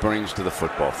what he brings to the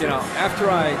football field. You know, after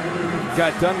I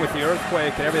got done with the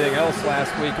earthquake and everything else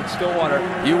last week in Stillwater.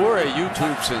 You were a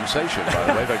YouTube sensation, by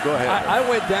the way, but go ahead. I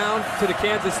went down to the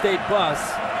Kansas State bus,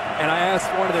 and I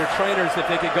asked one of their trainers if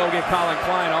they could go get Colin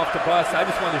Klein off the bus. I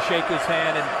just wanted to shake his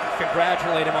hand and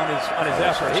congratulate him on his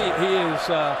effort.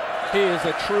 He is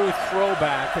a true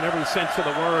throwback in every sense of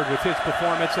the word with his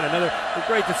performance. And it was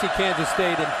great to see Kansas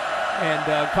State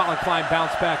and Colin Klein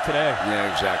bounce back today.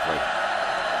 Yeah, exactly.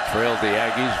 Trailed the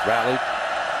Aggies, rallied.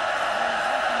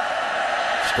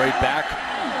 Straight back.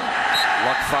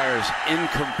 Luck fires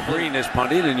incomplete as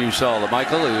punting, and you saw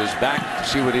LaMichael, who is back to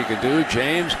see what he can do.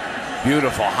 James,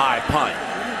 beautiful high punt.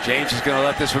 James is going to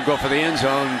let this one go for the end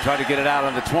zone and try to get it out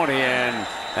on the 20, and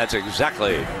that's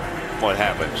exactly what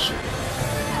happens.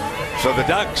 So the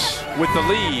Ducks with the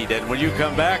lead, and when you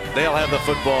come back, they'll have the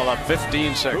football up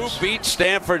 15-6. Who beat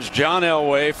Stanford's John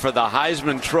Elway for the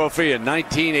Heisman Trophy in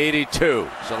 1982?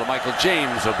 So LaMike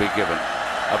James will be given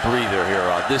a breather here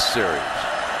on this series.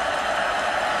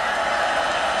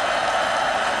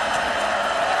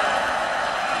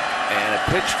 And a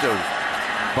pitch to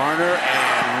Barner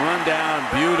and run down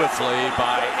beautifully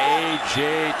by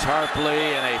A.J.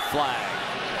 Tarpley and a flag.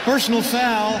 Personal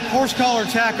foul, horse collar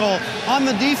tackle on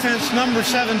the defense, number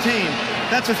 17.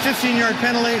 That's a 15-yard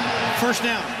penalty, 1st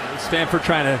down. Stanford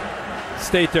trying to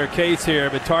state their case here,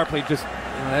 but Tarpley just,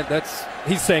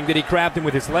 he's saying that he grabbed him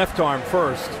with his left arm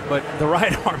first, but the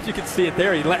right arm, you can see it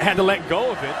there, he had to let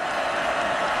go of it.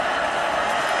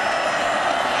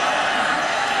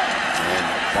 And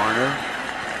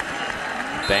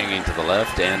Barner banging to the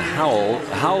left, and Howell.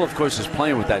 Howell, of course, is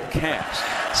playing with that cast.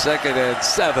 2nd and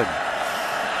 7.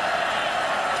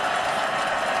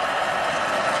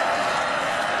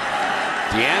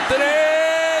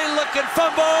 DeAnthony looking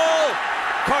fumble.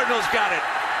 Cardinals got it.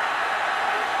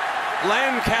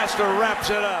 Lancaster wraps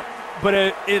it up. But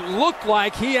it looked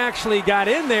like he actually got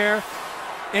in there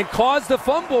and caused the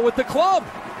fumble with the club.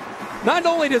 Not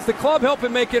only does the club help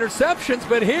him make interceptions,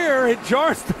 but here it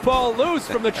jars the ball loose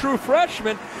from the true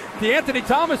freshman, DeAnthony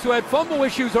Thomas, who had fumble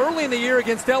issues early in the year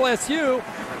against LSU.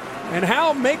 And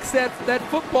Howell makes that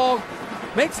football,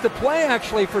 makes the play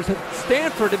actually for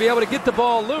Stanford to be able to get the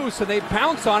ball loose, and they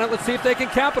pounce on it. Let's see if they can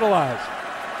capitalize.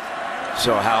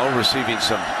 So Howell receiving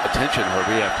some attention,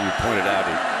 Herbie, after you pointed out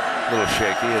a little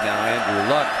shaky, and now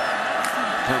Andrew Luck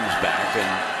comes back, and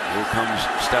here comes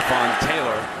Stephon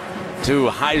Taylor. 2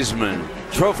 Heisman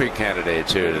Trophy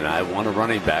candidates here tonight. One a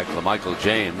running back, LaMike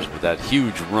James, with that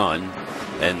huge run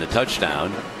and the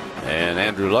touchdown, and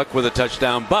Andrew Luck with a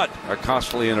touchdown, but a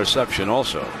costly interception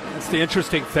also. That's the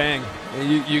interesting thing.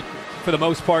 You for the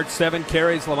most part, 7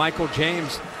 carries. LaMike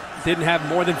James didn't have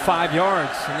more than 5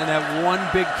 yards, and then that one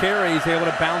big carry, he's able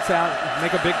to bounce out and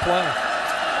make a big play.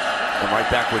 Come right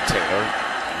back with Taylor.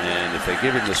 And if they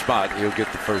give him the spot, he'll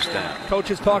get the 1st down.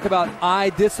 Coaches talk about eye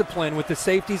discipline with the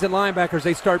safeties and linebackers.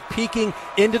 They start peeking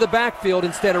into the backfield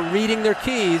instead of reading their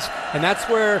keys, and that's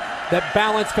where that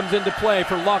balance comes into play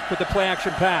for Luck with the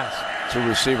play-action pass. 2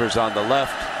 receivers on the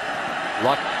left.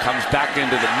 Luck comes back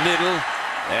into the middle,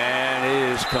 and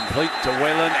it is complete to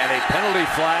Whalen, and a penalty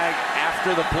flag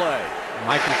after the play.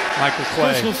 Michael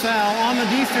Clay. Personal foul on the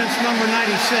defense, number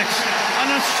 96.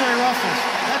 Unnecessary roughness.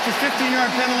 That's a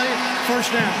 15-yard penalty,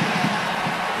 1st down.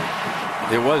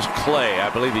 It was Clay. I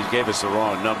believe he gave us the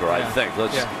wrong number, I think.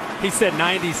 He said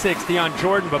 96, Deion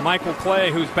Jordan, but Michael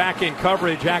Clay, who's back in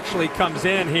coverage, actually comes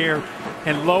in here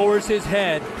and lowers his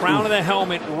head, crown of the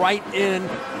helmet, right in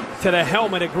to the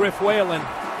helmet of Griff Whalen.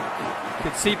 You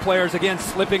can see players again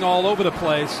slipping all over the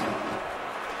place.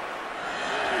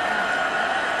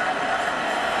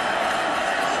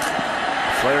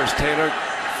 Flares Taylor,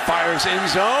 fires in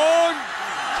zone,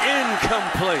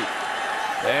 incomplete.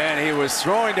 And he was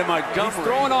throwing to Montgomery. He's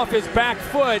throwing off his back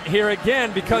foot here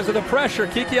again because of the pressure.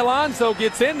 Kiki Alonso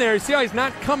gets in there. You see how he's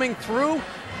not coming through?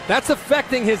 That's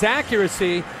affecting his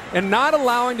accuracy and not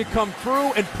allowing to come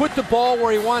through and put the ball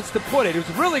where he wants to put it. It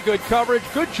was really good coverage.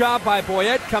 Good job by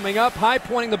Boyette coming up, high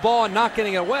pointing the ball and not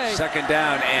getting it away. 2nd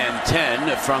down and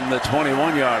 10 from the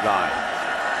 21-yard line.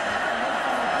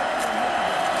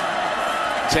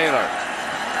 Taylor.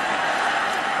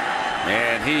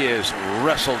 And he is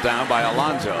wrestled down by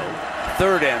Alonso.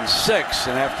 3rd and 6,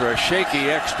 and after a shaky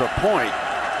extra point,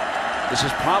 this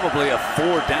is probably a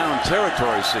 4-down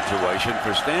territory situation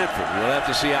for Stanford. We'll have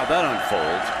to see how that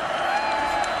unfolds.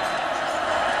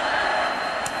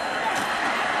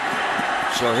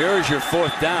 So here's your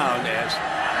 4th down as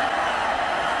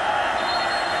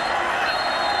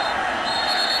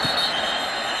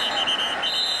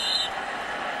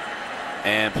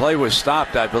and play was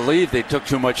stopped. I believe they took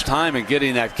too much time in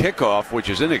getting that kickoff, which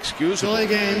is inexcusable. Delay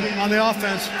game on the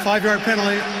offense, 5-yard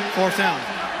penalty, 4th down.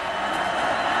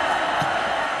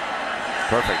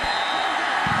 Perfect.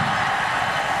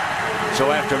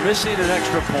 So after missing an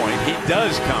extra point, he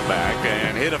does come back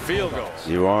and hit a field goal.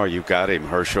 You got him,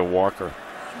 Herschel Walker.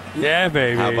 Yeah,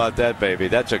 baby. How about that, baby?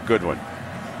 That's a good one.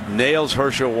 Nails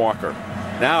Herschel Walker.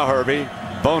 Now, Herbie,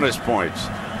 bonus points.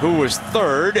 Who was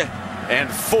 3rd and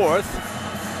 4th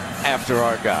after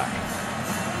our guy?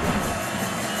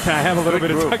 Can I have a little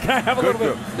bit of time? Can I have a little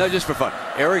bit? No, just for fun.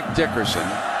 Eric Dickerson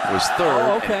was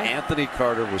 3rd, and Anthony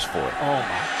Carter was 4th. Oh, my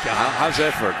God. How's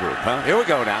that for a group, huh? Here we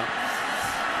go now.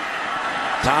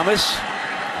 Thomas,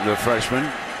 the freshman,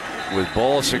 with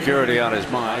ball security on his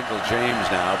mind. LaMike James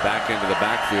now back into the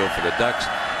backfield for the Ducks.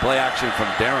 Play action from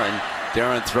Darren.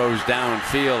 Darren throws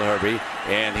downfield, Herbie,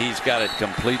 and he's got it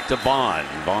complete to Vaughn.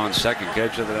 Vaughn's 2nd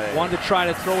catch of the day. Wanted to try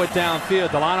to throw it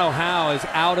downfield. Delano Howe is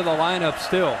out of the lineup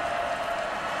still.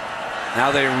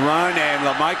 Now they run, and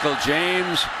LaMike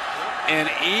James, an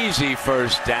easy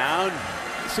 1st down.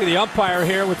 See the umpire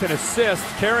here with an assist.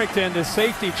 Carrington, the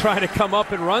safety, trying to come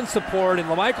up and run support, and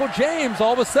LaMike James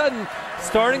all of a sudden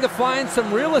starting to find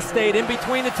some real estate in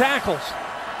between the tackles.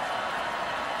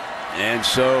 And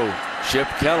so Chip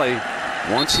Kelly,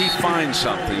 once he finds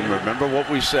something, remember what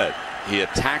we said, he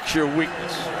attacks your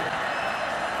weakness.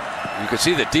 You can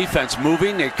see the defense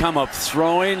moving. They come up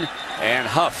throwing, and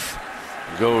Huff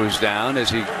goes down as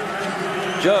he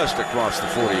just across the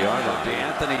 40-yard line.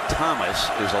 DeAnthony Thomas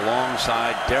is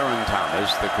alongside Darren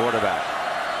Thomas, the quarterback.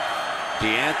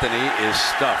 DeAnthony is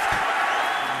stuffed.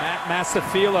 Matt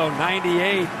Masafilo,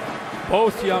 98.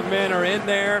 Both young men are in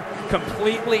there,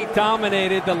 completely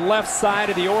dominated the left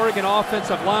side of the Oregon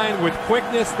offensive line with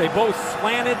quickness. They both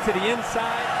slanted to the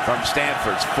inside. From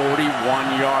Stanford's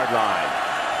 41-yard line.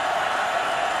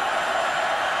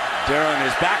 Darren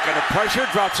is back under pressure,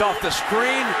 drops off the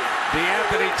screen.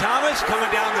 DeAnthony Thomas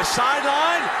coming down the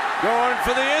sideline, going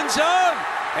for the end zone,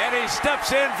 and he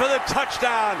steps in for the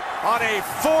touchdown on a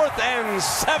 4th and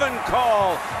 7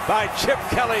 call by Chip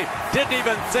Kelly. Didn't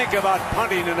even think about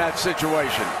punting in that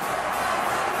situation.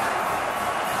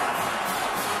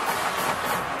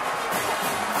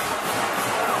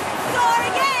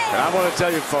 And I want to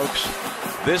tell you, folks,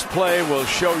 this play will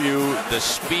show you the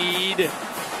speed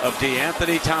of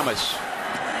DeAnthony Thomas.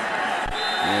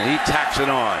 And he tacks it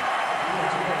on.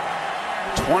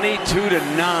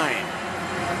 22-9.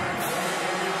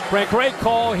 Great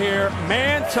call here.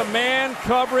 Man-to-man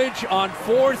coverage on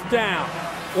 4th down.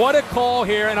 What a call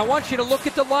here. And I want you to look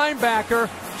at the linebacker,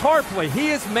 Tarpley. He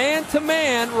is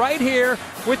man-to-man right here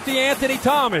with DeAnthony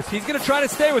Thomas. He's going to try to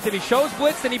stay with him. He shows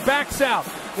blitz and he backs out.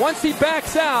 Once he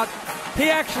backs out, he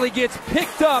actually gets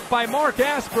picked up by Mark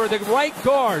Asper, the right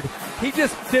guard. He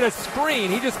just did a screen.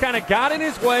 He just kind of got in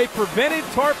his way, prevented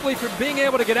Tarpley from being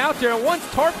able to get out there. And once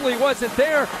Tarpley wasn't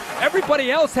there,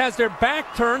 everybody else has their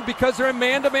back turned because they're in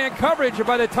man-to-man coverage. And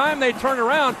by the time they turn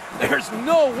around, there's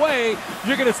no way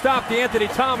you're going to stop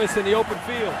DeAnthony Thomas in the open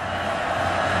field.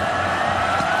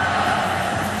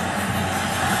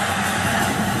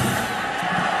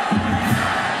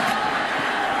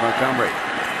 Montgomery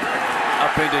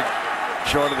up into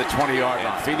short of the 20-yard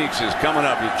line. Phoenix is coming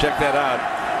up. You check that out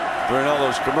during all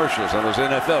those commercials on those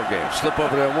NFL games. Slip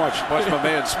over there and watch my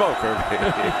man smoke.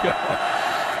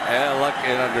 And look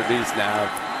in underneath now.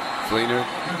 Fleener.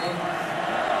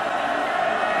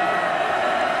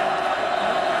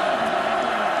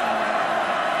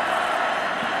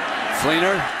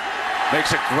 Fleener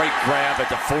Makes a great grab at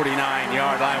the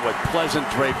 49-yard line with Pleasant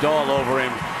draped all over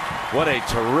him. What a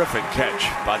terrific catch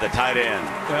by the tight end.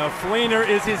 Well, Fleener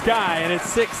is his guy, and it's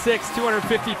 6'6",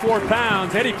 254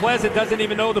 pounds. Eddie Pleasant doesn't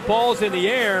even know the ball's in the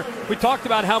air. We talked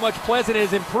about how much Pleasant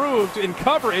has improved in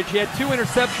coverage. He had 2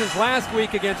 interceptions last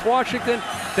week against Washington.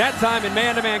 That time in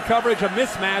man-to-man coverage, a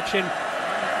mismatch, and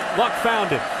Luck found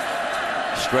him.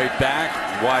 Straight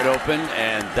back, wide open,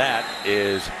 and that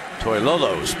is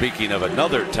Toilolo, speaking of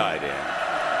another tight end.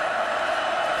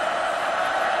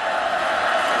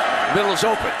 Middle's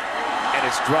open, and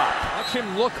it's dropped. Watch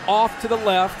him look off to the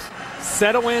left,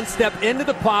 settle in, step into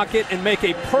the pocket, and make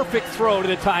a perfect throw to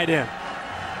the tight end.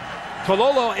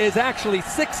 Toilolo is actually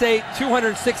 6'8",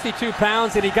 262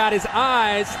 pounds, and he got his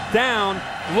eyes down,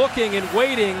 looking and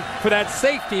waiting for that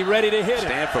safety ready to hit him.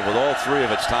 Stanford with all 3 of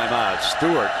its timeouts.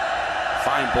 Stewart,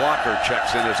 fine blocker,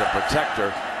 checks in as a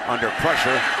protector. Under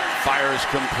pressure, fires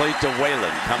complete to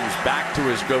Whalen. Comes back to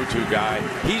his go-to guy.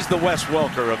 He's the Wes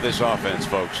Welker of this offense,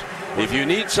 folks. If you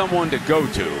need someone to go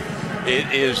to,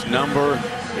 it is number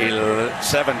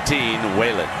 17,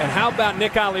 Whalen. And how about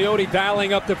Nick Aliotti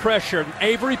dialing up the pressure?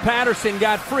 Avery Patterson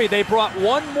got free. They brought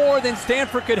one more than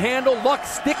Stanford could handle. Luck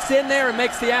sticks in there and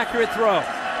makes the accurate throw.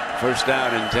 First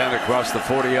down and 10 across the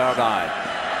 40-yard line.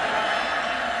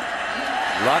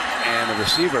 Luck and the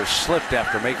receiver slipped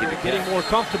after making the catch. Getting more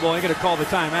comfortable. They're going to call the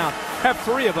timeout. Have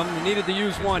 3 of them. You needed to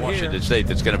use one Washington here. State,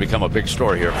 that's going to become a big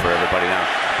story here for everybody now.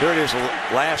 Here it is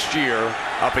last year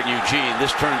up in Eugene.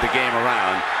 This turned the game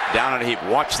around. Down in a heap.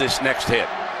 Watch this next hit.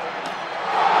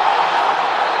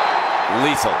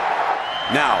 Lethal.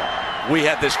 Now, we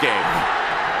had this game.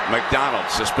 McDonald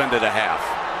suspended a half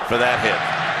for that hit.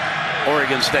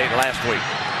 Oregon State last week.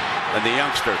 And the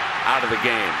youngster out of the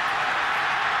game.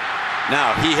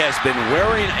 Now, he has been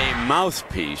wearing a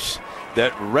mouthpiece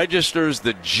that registers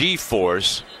the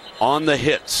G-force on the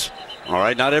hits. All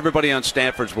right, not everybody on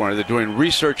Stanford's wearing it. They're doing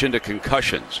research into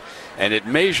concussions, and it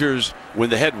measures when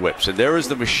the head whips. And there is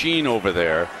the machine over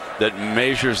there that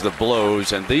measures the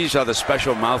blows, and these are the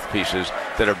special mouthpieces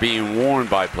that are being worn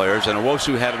by players, and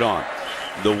Owosu had it on.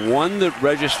 The one that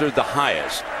registered the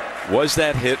highest was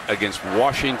that hit against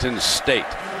Washington State.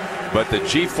 But the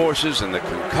G-forces and the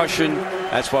concussion,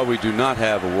 that's why we do not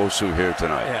have Owosu here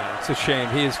tonight. Yeah, it's a shame.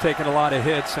 He has taken a lot of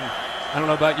hits, and I don't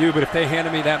know about you, but if they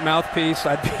handed me that mouthpiece,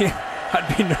 I'd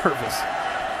be nervous.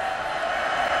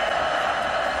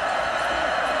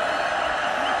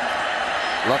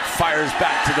 Luck fires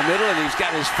back to the middle, and he's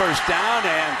got his first down,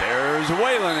 and there's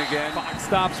Whalen again. Fox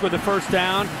stops with the first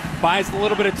down, buys a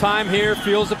little bit of time here,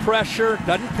 feels the pressure,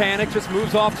 doesn't panic, just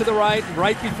moves off to the right.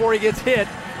 Right before he gets hit,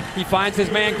 he finds his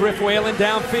man Griff Whalen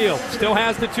downfield. Still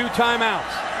has the 2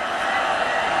 timeouts.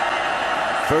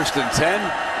 First and 10.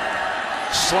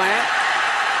 Slant.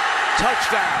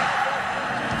 Touchdown.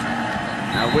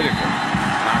 Now Whitaker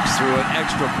knocks through an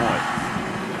extra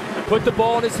point. Put the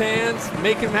ball in his hands,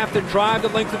 make him have to drive the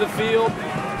length of the field.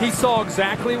 He saw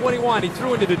exactly what he wanted. He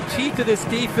threw into the teeth of this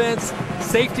defense.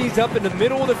 Safety's up in the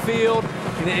middle of the field,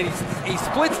 and he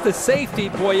splits the safety,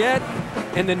 Boyette,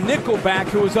 and the nickelback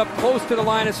who was up close to the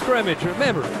line of scrimmage.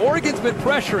 Remember, Oregon's been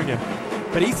pressuring him,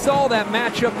 but he saw that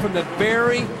matchup from the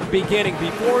very beginning.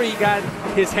 Before he got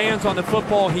his hands on the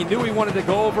football, he knew he wanted to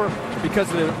go over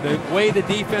because of the way the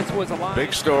defense was aligned.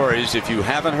 Big stories. If you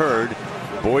haven't heard,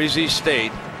 Boise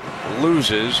State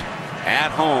loses at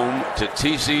home to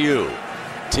TCU.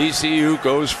 TCU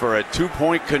goes for a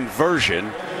 2-point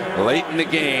conversion late in the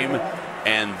game,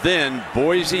 and then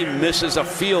Boise misses a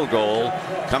field goal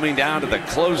coming down to the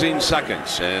closing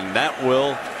seconds, and that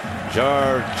will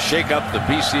shake up the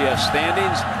BCS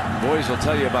standings. Boys will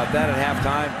tell you about that at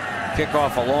halftime.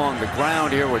 Kickoff along the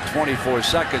ground here with 24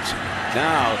 seconds.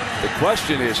 Now the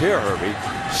question is here, Herbie,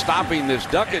 stopping this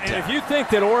duck attempt. And if you think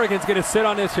that Oregon's going to sit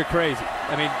on this, you're crazy.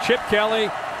 I mean, Chip Kelly,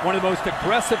 one of the most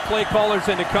aggressive play callers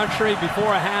in the country.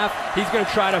 Before a half, he's going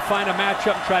to try to find a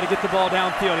matchup and try to get the ball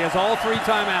downfield. He has all 3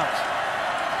 timeouts.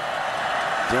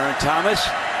 Darren Thomas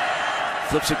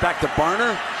flips it back to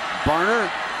Barner.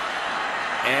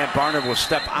 And Barner will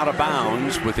step out of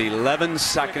bounds with 11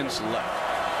 seconds left.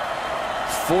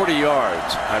 40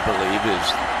 yards, I believe,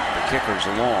 is the kicker's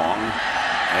long.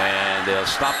 And they'll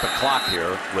stop the clock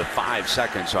here with 5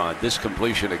 seconds on this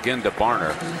completion again to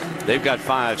Barner. They've got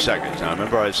 5 seconds. Now,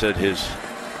 remember I said his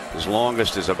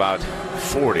longest is about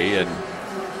 40, and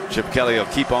Chip Kelly will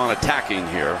keep on attacking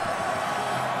here.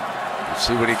 Let's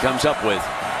see what he comes up with.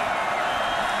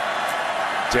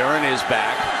 Darren is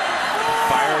back.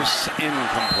 Fires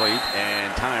incomplete,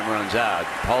 and time runs out.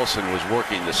 Paulson was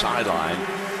working the sideline.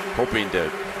 hoping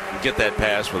to get that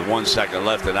pass with 1 second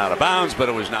left and out of bounds, but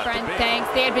it was not. Brent, thanks.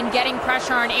 They had been getting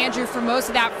pressure on Andrew for most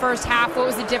of that first half. What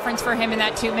was the difference for him in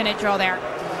that 2-minute drill there?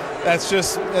 That's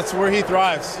where he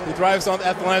thrives. He thrives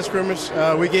at the line of scrimmage.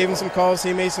 We gave him some calls.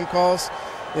 He made some calls.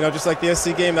 You know, just like the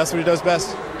SC game, that's what he does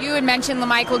best. You had mentioned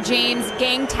LaMike James,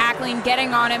 gang tackling,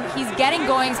 getting on him. He's getting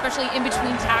going, especially in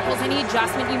between tackles. Any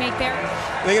adjustment you make there?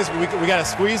 The thing is, we got to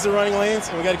squeeze the running lanes,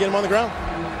 and we got to get him on the ground.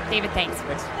 David, thanks.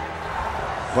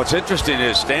 What's interesting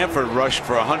is Stanford rushed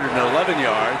for 111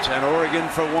 yards and Oregon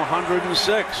for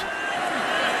 106.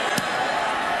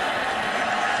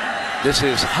 This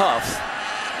is Huff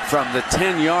from the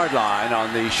 10-yard line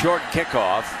on the short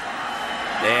kickoff.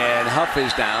 And Huff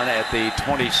is down at the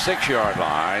 26-yard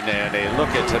line. And a look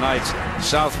at tonight's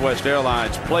Southwest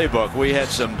Airlines playbook. We had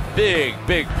some big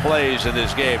plays in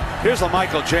this game. Here's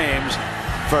LaMike James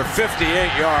for 58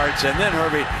 yards. And then,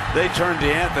 Herbie, they turned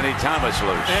D'Anthony Thomas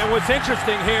loose. And what's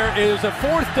interesting here is a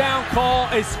 4th down call,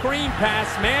 a screen pass,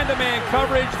 man-to-man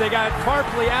coverage. They got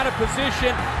Tarpley out of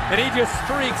position, and he just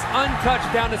streaks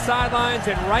untouched down the sidelines.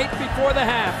 And right before the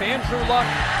half, Andrew Luck,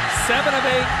 7 of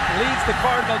 8, leads the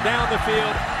Cardinal down the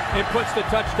field and puts the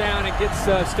touchdown and gets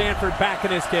Stanford back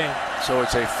in this game. So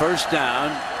it's a 1st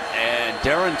down, and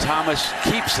Darren Thomas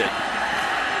keeps it.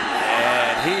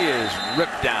 And he is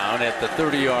ripped down at the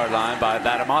 30-yard line by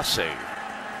Batamasi.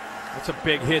 That's a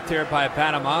big hit there by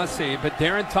Batamasi. But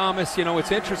Darren Thomas, you know,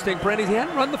 it's interesting, Brent, he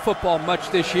hadn't run the football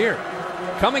much this year.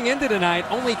 Coming into tonight,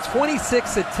 only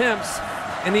 26 attempts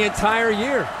in the entire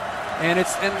year. And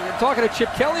talking to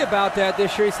Chip Kelly about that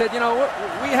this year, he said, you know,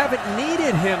 we haven't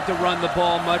needed him to run the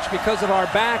ball much because of our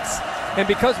backs and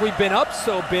because we've been up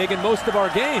so big in most of our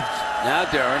games. Now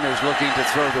Darren is looking to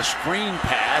throw the screen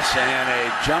pass, and a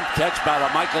jump catch by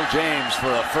LaMike James for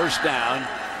a 1st down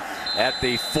at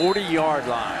the 40-yard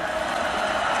line.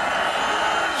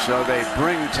 So they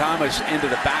bring Thomas into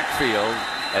the backfield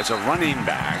as a running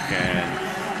back, and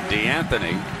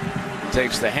D'Anthony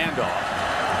takes the handoff.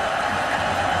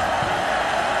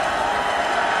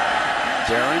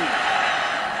 Darren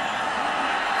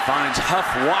finds Huff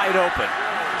wide open.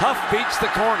 Huff beats the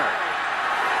corner.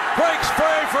 Breaks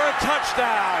free for a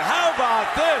touchdown. How about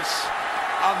this?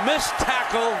 A missed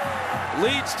tackle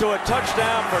leads to a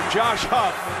touchdown for Josh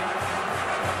Huff.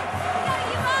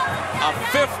 A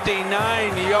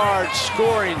 59-yard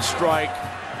scoring strike.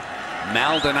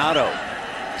 Maldonado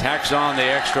tacks on the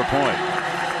extra point.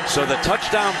 So the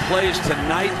touchdown plays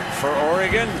tonight for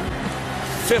Oregon: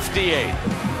 58,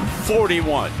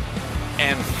 41,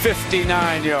 and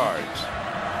 59 yards.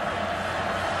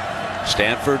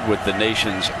 Stanford with the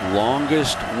nation's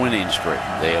longest winning streak.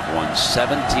 They have won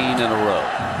 17 in a row.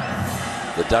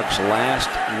 The Ducks' last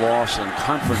loss in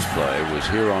conference play was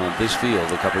here on this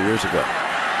field a couple years ago.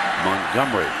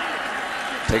 Montgomery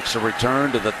takes a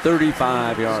return to the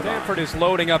 35-yard line. Stanford is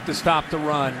loading up to stop the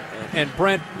run. And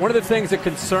Brent, one of the things that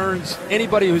concerns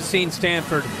anybody who's seen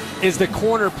Stanford is the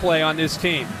corner play on this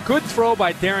team. Good throw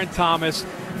by Darren Thomas,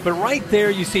 but right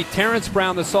there you see Terrence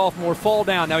Brown, the sophomore, fall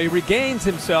down. Now he regains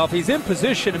himself. He's in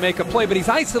position to make a play, but he's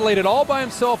isolated all by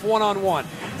himself one-on-one.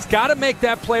 He's got to make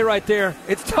that play right there.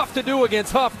 It's tough to do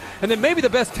against Huff. And then maybe the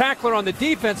best tackler on the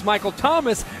defense, Michael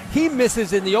Thomas, he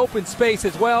misses in the open space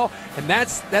as well. And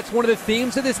that's one of the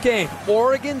themes of this game.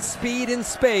 Oregon speed in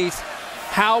space.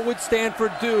 How would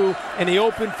Stanford do in the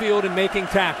open field and making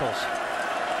tackles?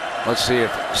 Let's see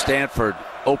if Stanford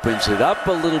opens it up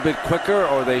a little bit quicker,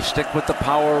 or they stick with the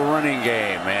power running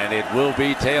game. And it will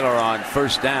be Taylor on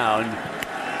 1st down,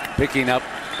 picking up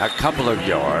a couple of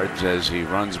yards as he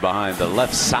runs behind the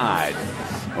left side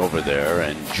over there,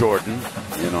 and Jordan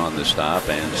in on the stop,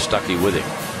 and Stuckey with him.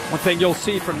 One thing you'll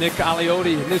see from Nick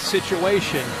Aliotti in this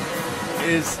situation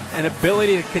is an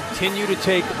ability to continue to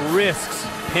take risks,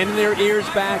 pinning their ears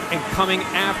back and coming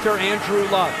after Andrew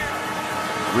Luck.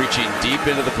 Reaching deep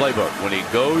into the playbook. When he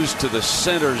goes to the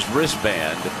center's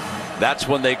wristband, that's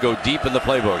when they go deep in the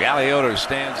playbook. Aliotti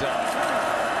stands up.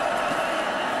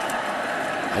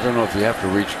 I don't know if you have to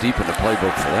reach deep in the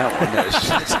playbook for that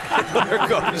one. There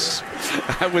goes.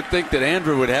 I would think that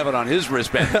Andrew would have it on his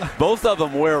wristband. Both of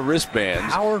them wear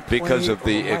wristbands because of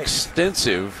the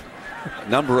extensive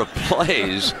number of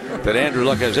plays that Andrew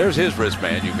Luck has. There's his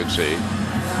wristband, you can see.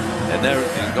 And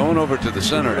they're going over to the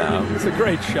center now. It's a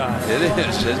great shot. It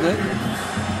is, isn't it?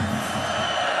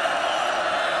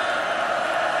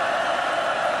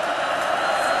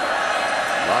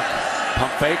 Luck,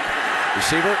 pump fake,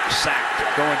 receiver,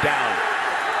 sacked, going down.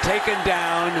 Taken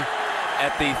down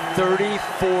at the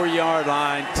 34-yard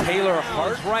line. Taylor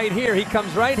Hart right here. He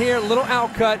comes right here, little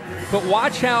outcut. But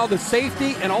watch how the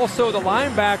safety and also the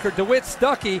linebacker, DeWitt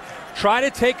Stuckey, try to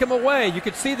take him away. You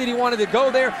could see that he wanted to go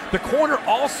there. The corner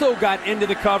also got into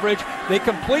the coverage. They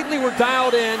completely were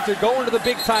dialed in to go into the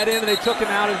big tight end, and they took him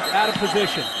out of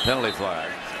position. Penalty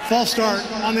flag. False start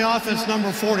on the offense,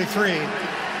 number 43.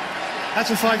 That's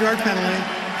a 5-yard penalty.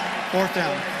 4th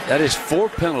down. That is 4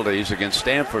 penalties against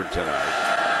Stanford tonight.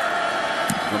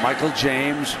 LaMike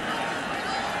James,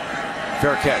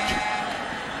 fair catch.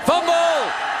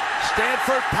 Fumble!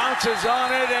 Stanford pounces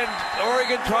on it, and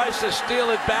Oregon tries to steal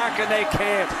it back, and they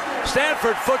can't.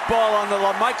 Stanford football on the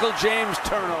LaMike James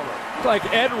turnover. Like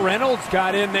Ed Reynolds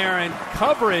got in there in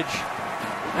coverage,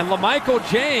 and LaMike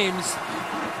James,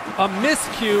 a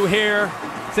miscue here.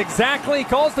 It's exactly, he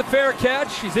calls the fair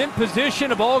catch. He's in position.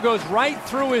 The ball goes right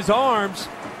through his arms.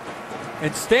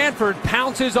 And Stanford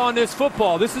pounces on this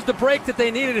football. This is the break that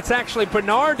they needed. It's actually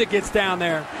Bernard that gets down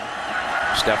there.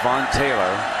 Stephon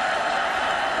Taylor.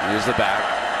 Here's the back.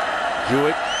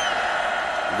 Hewitt,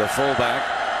 the fullback.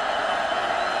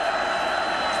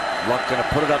 Luck going to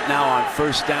put it up now on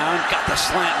 1st down. Got the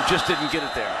slant and just didn't get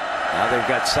it there. Now they've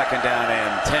got 2nd down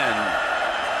and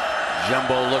 10.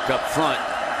 Jumbo look up front.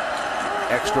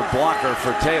 Extra blocker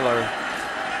for Taylor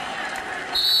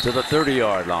to the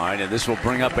 30-yard line, and this will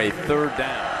bring up a 3rd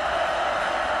down.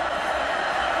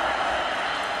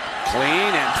 Clean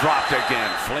and dropped again.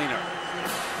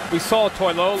 Fleener. We saw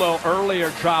Toilolo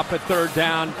earlier drop a 3rd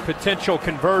down potential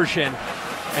conversion,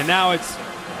 and now it's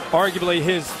arguably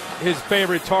his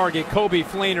favorite target, Kobe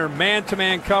Fleener.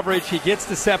 Man-to-man coverage. He gets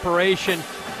the separation,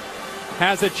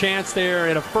 has a chance there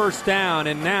at a 1st down,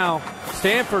 and now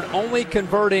Stanford only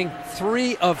converting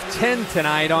 3 of 10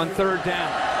 tonight on 3rd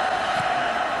down.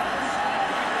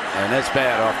 And that's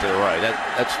bad off to the right.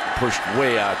 That's pushed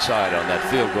way outside on that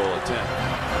field goal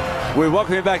attempt. We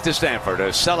welcome you back to Stanford, a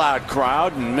sellout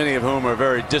crowd, and many of whom are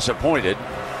very disappointed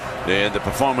in the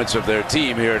performance of their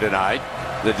team here tonight.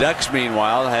 The Ducks,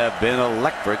 meanwhile, have been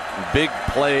electric. Big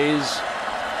plays,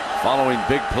 following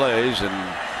big plays, and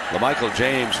LaMike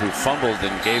James, who fumbled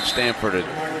and gave Stanford a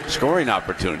scoring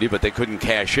opportunity, but they couldn't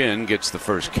cash in, gets the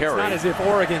first carry. It's not as if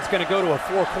Oregon's going to go to a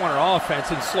 4-corner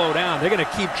offense and slow down. They're going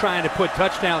to keep trying to put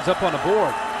touchdowns up on the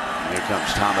board. And here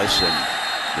comes Thomas in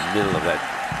the middle of that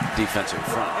defensive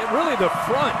front. And really the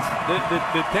front,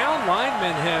 the down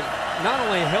linemen have not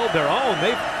only held their own,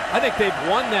 I think they've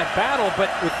won that battle, but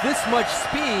with this much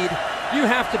speed, you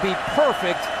have to be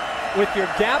perfect with your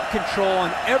gap control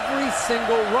on every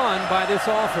single run by this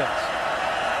offense.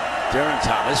 Darren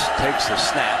Thomas takes the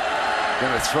snap,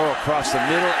 going to throw across the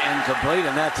middle, incomplete,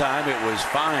 and that time it was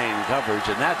fine coverage,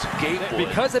 and that's Gatewood.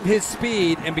 Because of his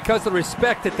speed and because of the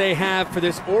respect that they have for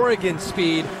this Oregon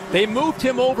speed, they moved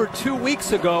him over 2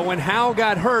 weeks ago when Howe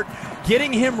got hurt,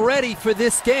 getting him ready for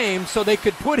this game so they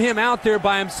could put him out there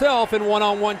by himself in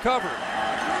one-on-one coverage.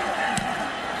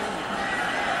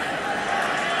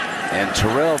 And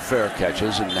Terrell fair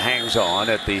catches and hangs on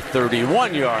at the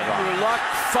 31-yard line. Luck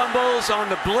fumbles on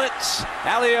the blitz.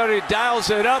 Aliotti dials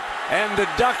it up, and the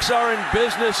Ducks are in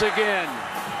business again.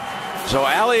 So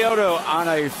Aliotti on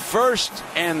a 1st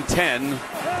and 10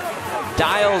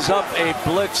 dials up a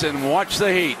blitz, and watch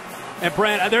the heat. And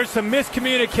Brent, there's some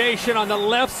miscommunication on the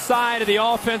left side of the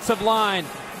offensive line.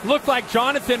 Looked like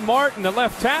Jonathan Martin, the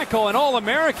left tackle, an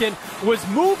All-American, was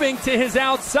moving to his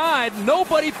outside.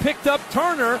 Nobody picked up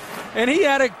Turner, and he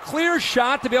had a clear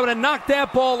shot to be able to knock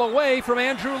that ball away from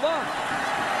Andrew Luck.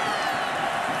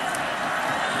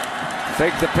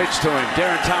 Fake the pitch to him.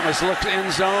 Darren Thomas looks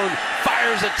end zone,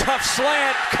 fires a tough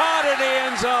slant, caught in the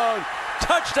end zone.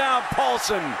 Touchdown,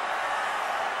 Paulson.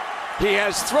 He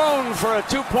has thrown for a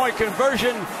 2-point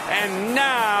conversion, and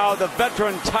now the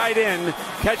veteran tight end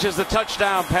catches the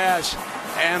touchdown pass,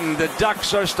 and the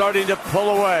Ducks are starting to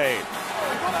pull away.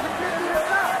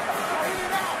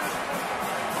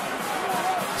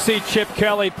 See Chip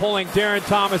Kelly pulling Darren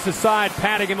Thomas aside,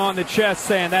 patting him on the chest,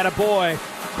 saying, "That a boy."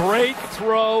 Great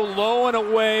throw, low and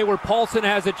away, where Paulson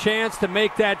has a chance to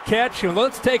make that catch. And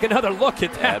let's take another look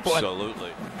at that one.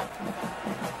 Absolutely.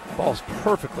 Ball's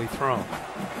perfectly thrown.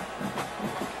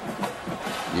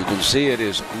 You can see it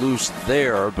is loose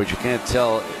there, but you can't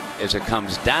tell as it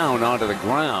comes down onto the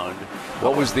ground.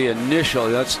 What was the initial?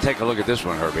 Let's take a look at this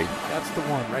one, Herbie. That's the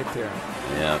one right there.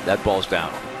 Yeah, that ball's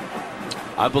down.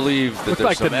 I believe that there's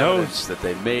like some the evidence that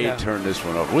they may turn this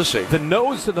one over. We'll see. The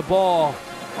nose of the ball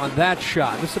on that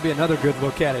shot. This will be another good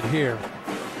look at it here.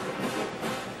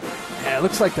 Yeah, it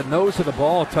looks like the nose of the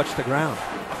ball touched the ground.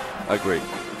 Agreed.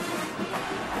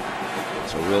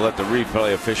 So we'll let the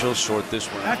replay officials sort this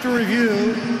one out. After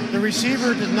review, the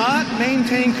receiver did not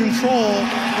maintain control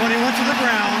when he went to the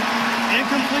ground.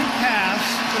 Incomplete pass.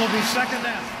 It'll be second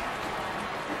down.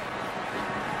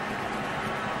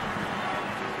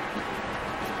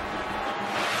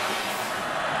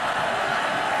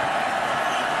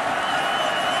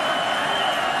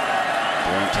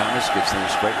 Thomas gets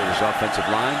things straight with his offensive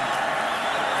line.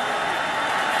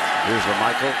 Here's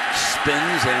LaMike,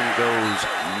 spins and goes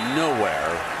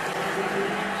nowhere.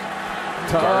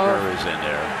 Gardner is in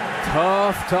there.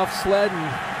 Tough sledding.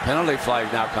 Penalty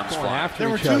flag now comes flying. There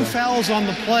were two fouls on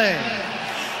the play.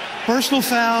 Personal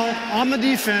foul on the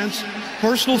defense,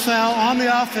 personal foul on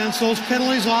the offense. Those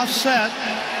penalties offset.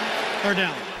 They're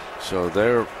down. So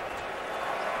they're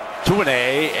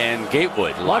Tuanay and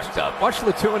Gatewood locked up. Watch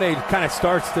Tuanay kind of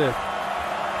starts the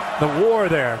war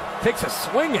there. Takes a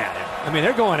swing at him. I mean,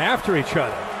 they're going after each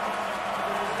other.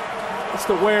 It's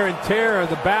the wear and tear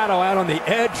of the battle out on the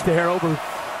edge there over.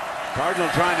 Cardinal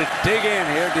trying to dig in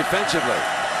here defensively.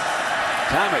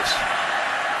 Thomas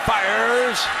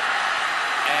fires,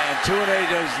 and Tuanay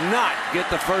does not get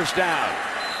the first down.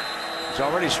 He's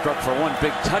already struck for one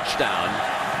big touchdown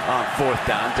on fourth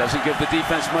down. Doesn't give the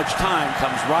defense much time.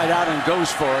 Comes right out and goes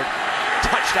for it.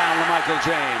 Touchdown LaMike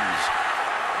James.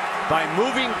 By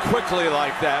moving quickly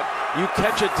like that, you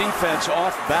catch a defense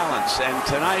off balance. And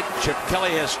tonight, Chip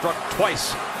Kelly has struck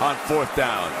twice on fourth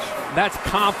downs. That's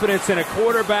confidence in a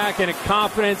quarterback and a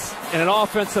confidence in an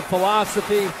offensive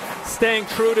philosophy, staying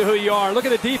true to who you are. Look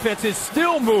at the defense is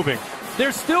still moving.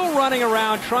 They're still running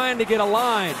around trying to get a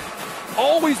line.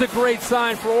 Always a great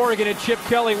sign for Oregon and Chip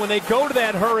Kelly when they go to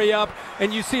that hurry up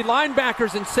and you see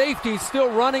linebackers and safeties still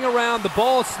running around. The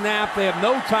ball snapped. They have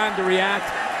no time to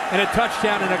react. And a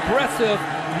touchdown. An aggressive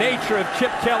nature of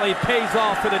Chip Kelly pays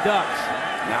off for the Ducks.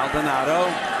 Maldonado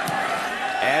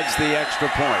adds the extra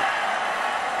point.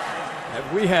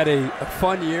 Have we had a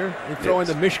fun year? You throw in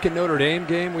the Michigan-Notre Dame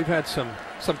game. We've had some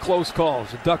close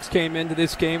calls. The Ducks came into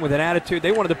this game with an attitude.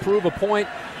 They wanted to prove a point.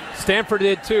 Stanford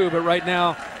did too, but right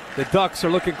now the Ducks are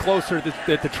looking closer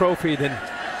at the trophy than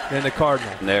the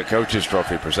Cardinal. And their coach's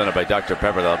trophy presented by Dr.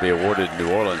 Pepper. That'll be awarded in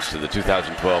New Orleans to the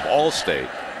 2012 All-State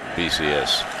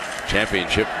BCS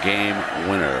Championship game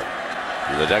winner.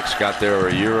 The Ducks got there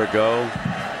a year ago,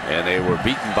 and they were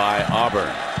beaten by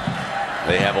Auburn.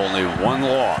 They have only one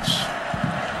loss.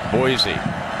 Boise,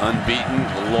 unbeaten,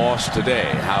 lost today.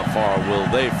 How far will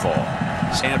they fall?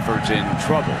 Stanford's in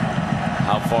trouble.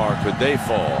 How far could they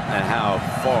fall? And how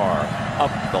far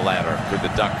up the ladder could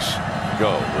the Ducks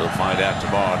go? We'll find out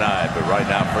tomorrow night. But right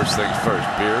now, first things first.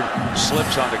 Beard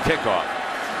slips on the kickoff.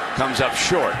 Comes up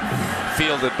short.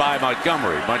 Fielded by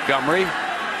Montgomery. Montgomery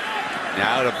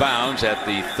now out of bounds at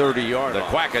the 30-yard line. The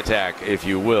quack attack, if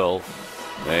you will.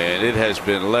 And it has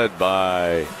been led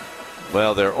by,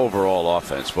 well, their overall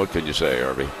offense. What can you say,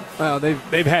 Irby? Well,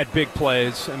 they've had big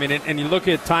plays. I mean, and you look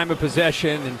at time of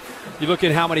possession, and you look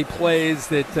at how many plays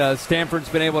that Stanford's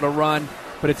been able to run.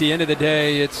 But at the end of the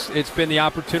day, it's been the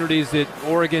opportunities that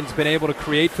Oregon's been able to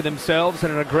create for themselves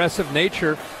and an aggressive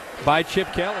nature by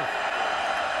Chip Kelly.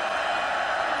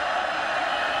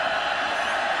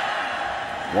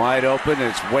 Wide open,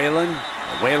 it's Whalen.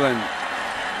 Whalen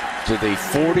to the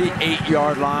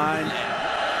 48-yard line.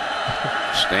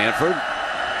 Stanford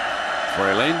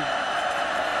trailing.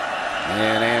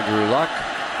 And Andrew Luck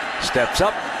steps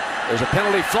up. There's a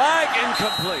penalty flag,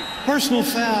 incomplete. Personal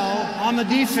foul on the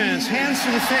defense, hands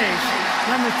to the face,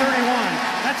 number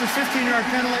 31. That's a 15-yard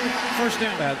penalty, first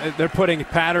down. They're putting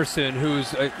Patterson,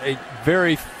 who's a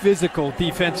very physical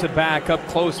defensive back, up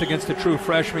close against a true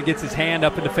freshman, gets his hand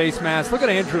up in the face mask. Look at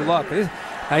Andrew Luck.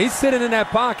 Now he's sitting in that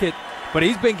pocket, but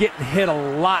he's been getting hit a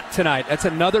lot tonight. That's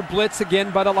another blitz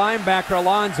again by the linebacker,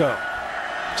 Alonzo.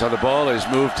 So the ball is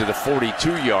moved to the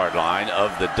 42-yard line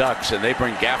of the Ducks, and they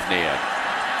bring Gaffney in.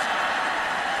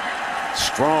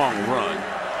 Strong run.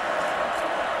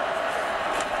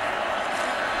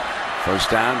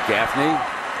 First down, Gaffney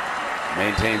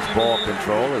maintains ball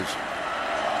control as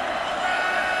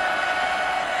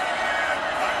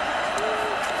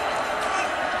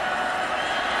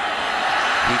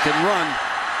he can run,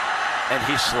 and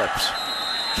he slips.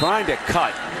 Trying to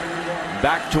cut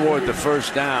back toward the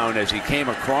first down as he came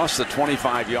across the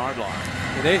 25-yard line.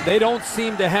 They don't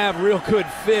seem to have real good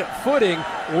footing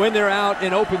when they're out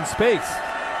in open space.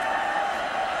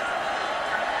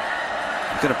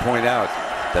 I'm going to point out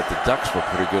that the Ducks were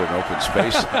pretty good in open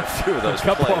space in a few of those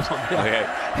plays. Of them, yeah.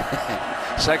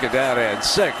 Okay. Second down and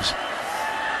 6.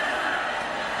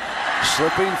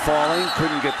 Slipping, falling,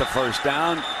 couldn't get the first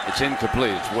down. It's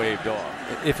incomplete. It's waved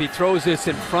off. If he throws this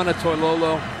in front of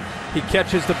Toilolo, he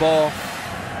catches the ball.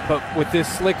 But with this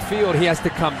slick field, he has to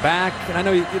come back. And I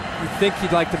know you think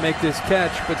he'd like to make this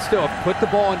catch, but still, put the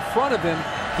ball in front of him.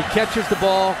 He catches the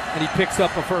ball, and he picks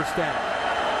up a first down.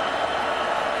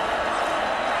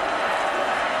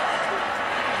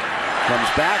 Comes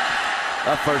back,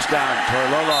 a first down.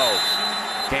 Torlolo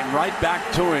came right back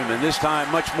to him, and this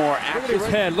time much more accurate. Look at his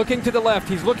head, looking to the left.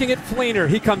 He's looking at Fleener.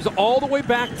 He comes all the way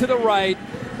back to the right,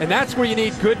 and that's where you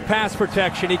need good pass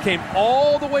protection. He came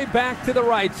all the way back to the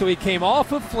right, so he came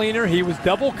off of Fleener. He was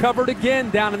double covered again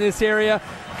down in this area.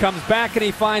 Comes back, and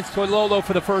he finds Torlolo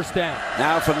for the first down.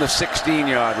 Now from the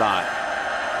 16-yard line.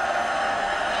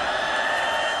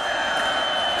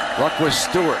 Luck with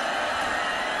Stewart.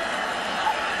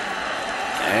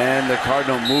 And the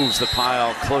Cardinal moves the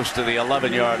pile close to the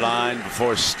 11-yard line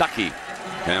before Stuckey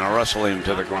can wrestle him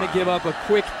to the ground. Going to give up a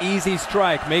quick, easy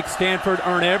strike. Make Stanford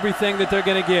earn everything that they're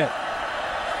going to get.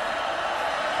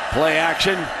 Play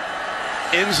action.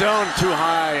 End zone too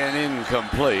high and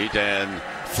incomplete. And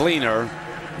Fleener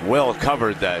well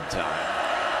covered that time.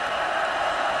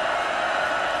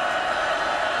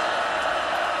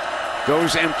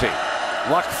 Goes empty.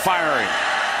 Luck firing.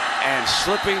 And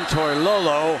slipping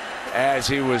Torlolo as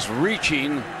he was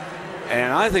reaching,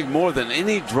 and I think more than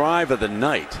any drive of the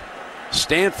night,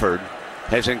 Stanford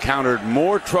has encountered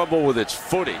more trouble with its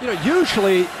footing. You know,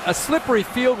 usually a slippery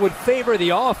field would favor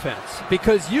the offense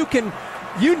because you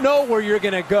know where you're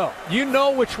going to go. You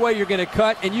know which way you're going to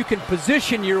cut, and you can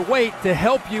position your weight to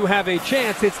help you have a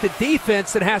chance. It's the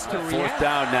defense that has to react. Fourth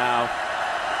down now.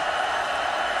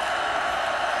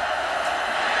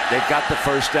 They've got the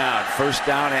first down. First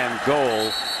down and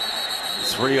goal.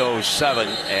 3:07,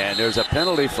 and there's a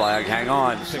penalty flag. Hang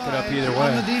on. Pick it up either way.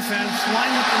 On the defense,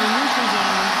 line up in the neutral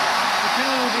zone. The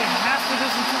penalty will be half the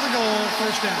distance to the goal,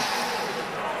 first down.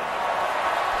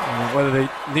 Whether they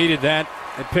needed that,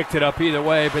 they picked it up either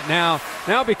way, but now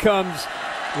becomes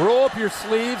roll up your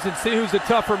sleeves and see who's the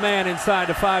tougher man inside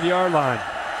the 5-yard line.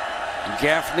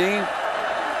 Gaffney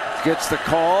gets the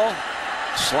call,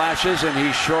 slashes, and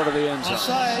he's short of the end zone.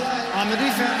 Offside on the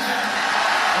defense.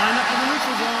 Line up in the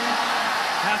neutral zone.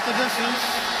 Half the distance,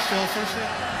 still first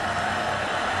down.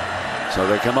 So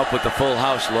they come up with the full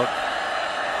house look.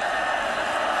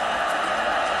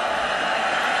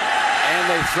 And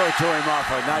they throw to him off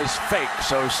a nice fake.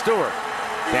 So Stewart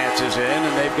dances in,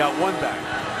 and they've got one back.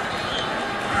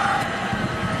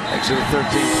 Makes it a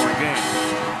 13-point game.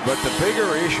 But the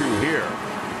bigger issue here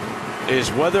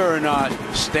is whether or not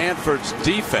Stanford's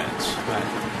defense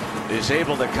is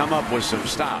able to come up with some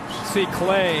stops. See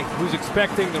Clay, who's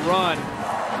expecting the run,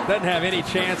 doesn't have any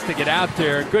chance to get out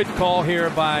there. Good call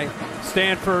here by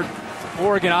Stanford.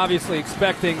 Oregon obviously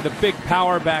expecting the big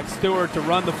power back Stewart to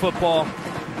run the football.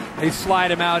 They slide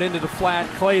him out into the flat.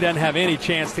 Clay doesn't have any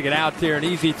chance to get out there. An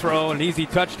easy throw, an easy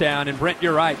touchdown. And Brent,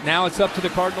 you're right. Now it's up to the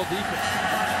Cardinal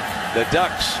defense. The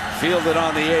Ducks fielded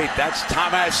on the 8. That's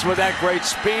Thomas with that great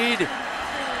speed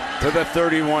to the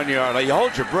 31-yard line. You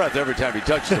hold your breath every time he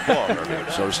touches the ball.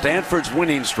 So Stanford's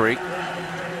winning streak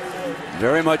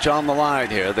very much on the line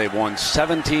here. They've won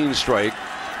 17 straight.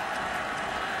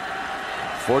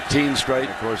 14 straight.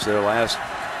 Of course, their last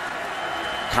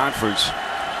conference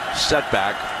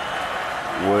setback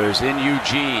was in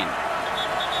Eugene.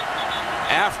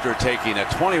 After taking a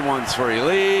 21-3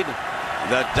 lead,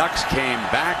 the Ducks came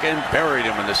back and buried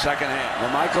him in the second half.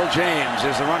 LaMike James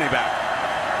is the running back.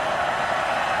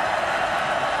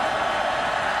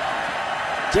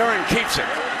 Darren keeps it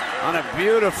on a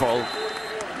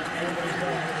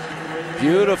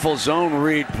beautiful zone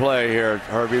read play here,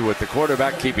 Herbie, with the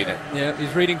quarterback keeping it. Yeah,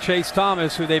 he's reading Chase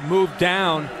Thomas, who they've moved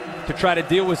down to try to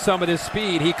deal with some of this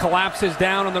speed. He collapses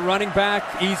down on the running back.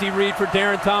 Easy read for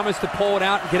Darren Thomas to pull it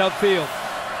out and get upfield.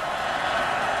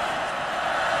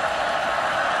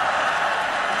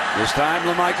 This time,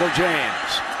 LaMike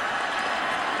James.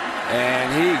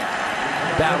 And he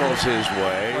battles his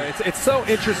way. It's so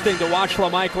interesting to watch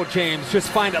LaMike James just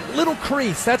find a little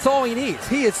crease. That's all he needs.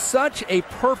 He is such a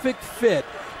perfect fit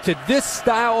to this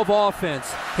style of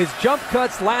offense. His jump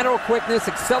cuts, lateral quickness,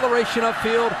 acceleration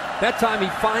upfield. That time he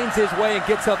finds his way and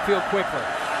gets upfield quickly.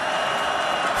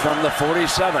 From the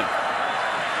 47,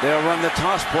 they'll run the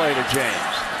toss play to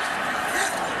James.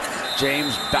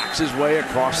 James backs his way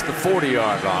across the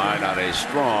 40-yard line on a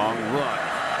strong run.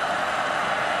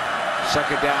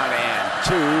 Second down and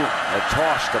 2. A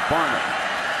toss to Barnett.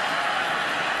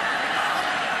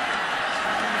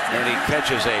 And he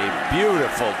catches a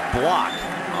beautiful block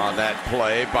on that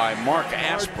play by Mark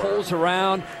Asper. Pulls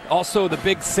around. Also, the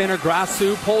big center,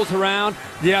 Grasu, pulls around.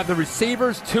 You have the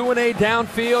receivers, 2-A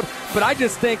downfield. But I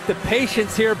just think the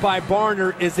patience here by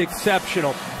Barner is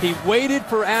exceptional. He waited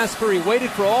for Asper. He waited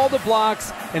for all the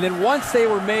blocks. And then once they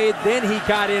were made, then he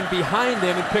got in behind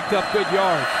them and picked up good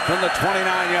yards. From the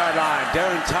 29-yard line,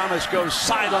 Darren Thomas goes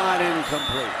sideline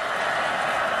incomplete.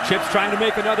 Chip's trying to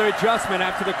make another adjustment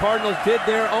after the Cardinals did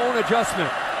their own adjustment.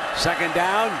 Second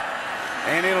down,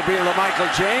 and it'll be LaMike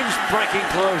James breaking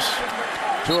close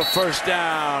to a first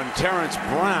down. Terrence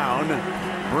Brown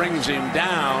brings him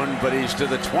down, but he's to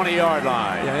the 20-yard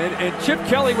line. Yeah, and Chip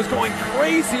Kelly was going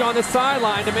crazy on the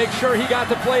sideline to make sure he got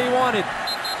the play he wanted.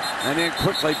 And then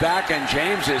quickly back, and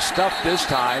James is stuffed this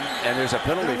time, and there's a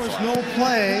penalty flag. There was no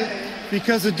play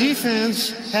because the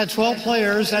defense had 12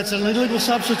 players. That's an illegal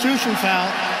substitution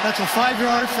foul. That's a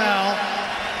 5-yard foul,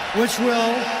 which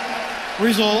will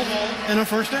result in a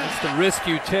first down. That's the risk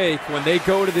you take when they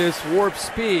go to this warp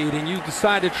speed and you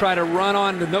decide to try to run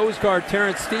on the nose guard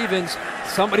Terrence Stevens.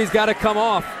 Somebody's got to come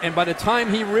off, and by the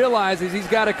time he realizes he's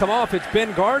got to come off, it's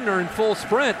Ben Gardner in full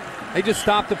sprint. They just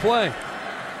stop the play.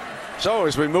 So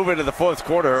as we move into the fourth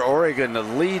quarter,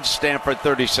 Oregon leads Stanford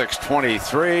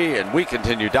 36-23, and we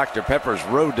continue Dr. Pepper's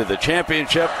road to the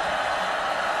championship.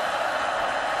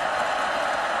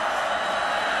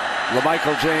 LaMike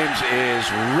James is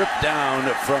ripped down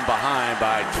from behind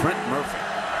by Trent Murphy.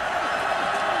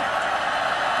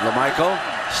 LaMike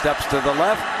steps to the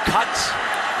left, cuts,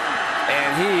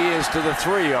 and he is to the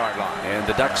 3-yard line. And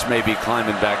the Ducks may be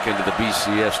climbing back into the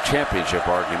BCS championship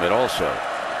argument also.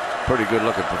 Pretty good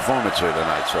looking performance here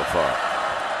tonight so far.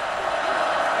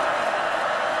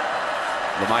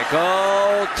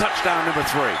 LaMike, touchdown number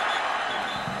 3.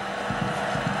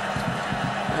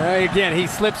 Again, he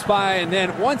slips by, and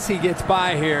then once he gets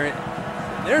by here,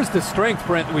 there's the strength,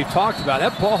 Brent, that we've talked about.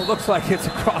 That ball looks like it's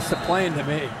across the plane to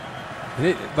me.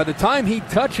 By the time he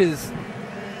touches,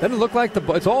 doesn't look like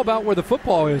it's all about where the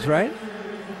football is, right?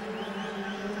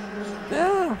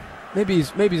 Yeah, maybe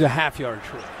he's a half-yard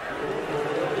short.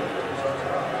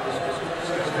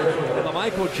 And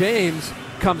LaMike James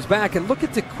comes back, and look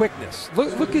at the quickness.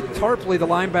 Look at Tarpley, the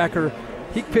linebacker.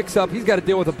 He picks up. He's got to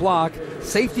deal with a block.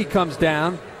 Safety comes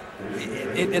down,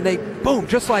 and they, boom,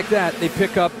 just like that, they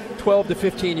pick up 12 to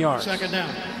 15 yards. Second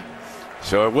down.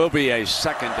 So it will be a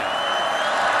second down.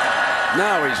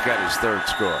 Now he's got his third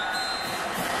score.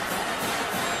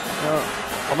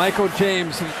 LaMike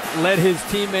James let his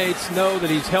teammates know that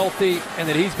he's healthy and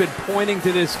that he's been pointing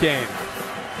to this game.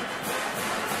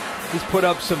 He's put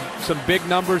up some big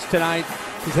numbers tonight.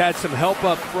 He's had some help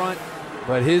up front,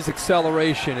 but his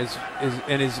acceleration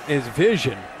and his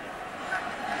vision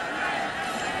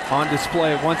on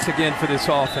display once again for this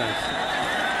offense.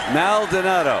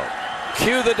 Maldonado,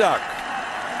 cue the duck.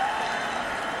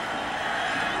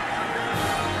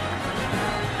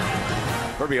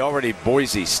 Kirby, already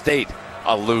Boise State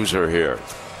a loser here.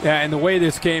 Yeah, and the way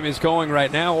this game is going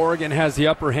right now, Oregon has the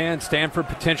upper hand. Stanford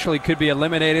potentially could be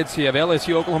eliminated. So you have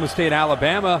LSU, Oklahoma State,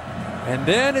 Alabama. And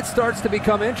then it starts to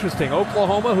become interesting.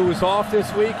 Oklahoma, who is off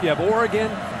this week. You have Oregon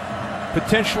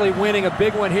potentially winning a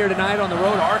big one here tonight on the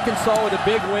road. Arkansas with a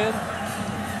big win.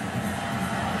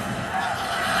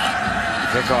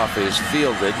 Kickoff is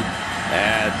fielded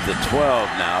at the 12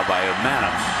 now by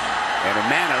Umanum. And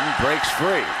Umanum breaks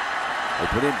free. They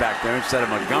put him back there instead of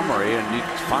Montgomery, and you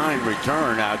find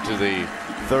return out to the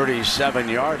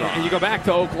 37-yard line. And you go back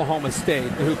to Oklahoma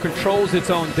State, who controls its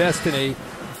own destiny.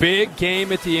 Big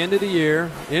game at the end of the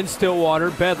year in Stillwater,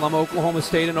 Bedlam, Oklahoma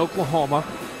State and Oklahoma.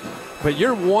 But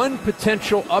you're one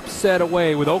potential upset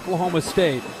away with Oklahoma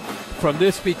State from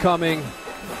this becoming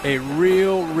a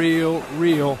real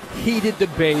heated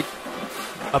debate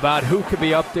about who could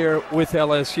be up there with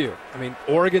LSU. I mean,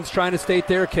 Oregon's trying to state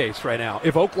their case right now.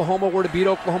 If Oklahoma were to beat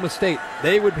Oklahoma State,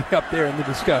 they would be up there in the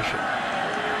discussion.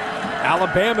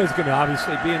 Alabama's going to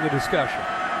obviously be in the discussion.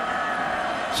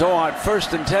 So on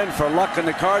 1st and 10 for Luck and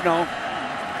the Cardinal.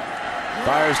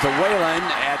 Fires to Whalen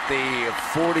at the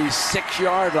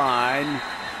 46-yard line.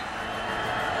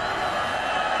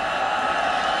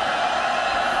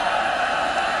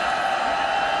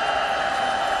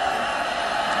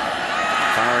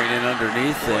 Firing in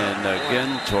underneath, and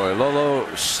again,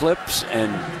 Toilolo slips.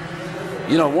 And,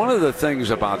 you know, one of the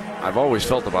things I've always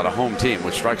felt about a home team,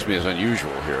 which strikes me as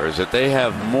unusual here, is that they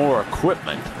have more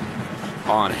equipment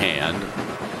on hand,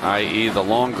 i.e. the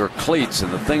longer cleats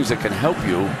and the things that can help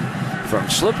you from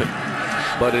slipping.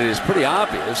 But it is pretty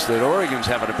obvious that Oregon's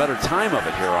having a better time of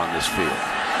it here on this field.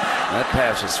 That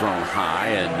pass is thrown high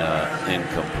and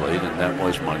incomplete, and that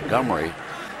was Montgomery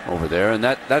over there, and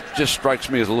that just strikes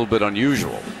me as a little bit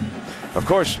unusual. Of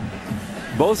course,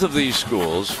 both of these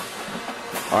schools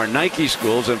are Nike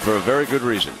schools, and for a very good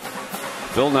reason.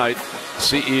 Phil Knight,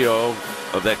 CEO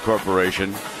of that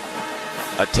corporation,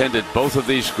 attended both of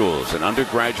these schools, an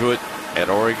undergraduate at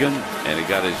Oregon, and he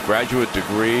got his graduate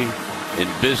degree in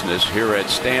business here at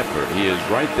Stanford. He is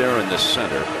right there in the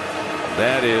center.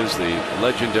 That is the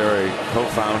legendary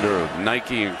co-founder of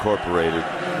Nike Incorporated,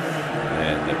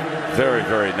 and a very,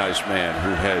 very nice man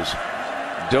who has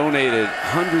donated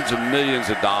hundreds of millions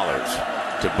of dollars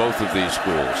to both of these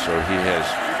schools. So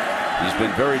he's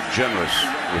been very generous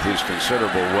with his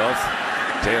considerable wealth.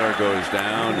 Taylor goes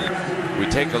down, and we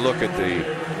take a look at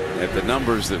the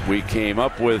numbers that we came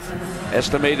up with.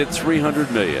 Estimated $300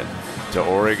 million to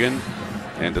Oregon,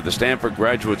 and to the Stanford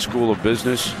Graduate School of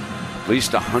Business, at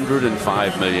least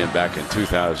 $105 million back in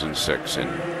 2006.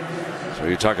 And so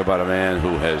you talk about a man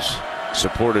who has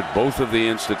supported both of the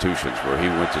institutions where he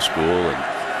went to school,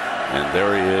 and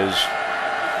there he is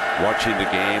watching the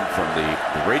game from the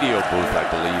radio booth, I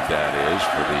believe that is,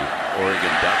 for the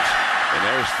Oregon Ducks. And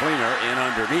there's Fleener in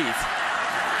underneath.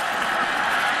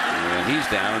 And he's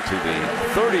down to the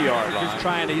 30-yard line. Just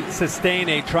trying to sustain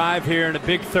a drive here in a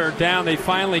big third down. They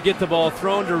finally get the ball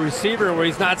thrown to a receiver where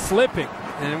he's not slipping.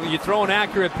 And when you throw an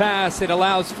accurate pass, it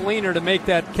allows Fleener to make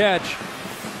that catch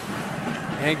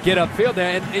and get upfield.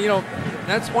 And you know,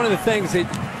 that's one of the things that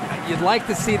you'd like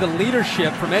to see, the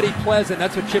leadership from Eddie Pleasant.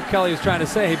 That's what Chip Kelly was trying to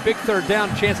say. Hey, big third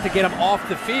down, chance to get him off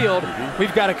the field.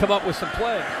 We've got to come up with some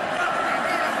play.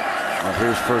 Well,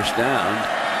 here's first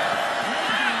down.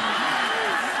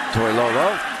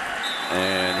 Toilolo,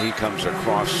 and he comes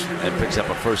across and picks up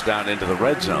a first down into the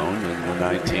red zone in the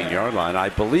 19-yard line. I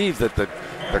believe that the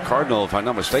Cardinal, if I'm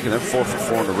not mistaken, they're 4 for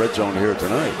 4 in the red zone here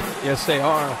tonight. Yes, they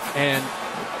are. And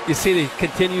you see he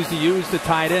continues to use the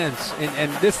tight ends.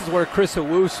 And this is where Chris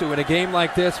Owosu, in a game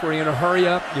like this where you're in a hurry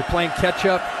up, you're playing catch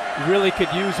up, you really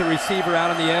could use a receiver out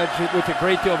on the edge with a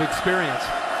great deal of experience.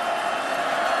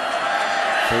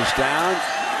 First down.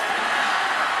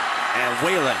 And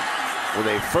Whalen with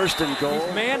a first and goal.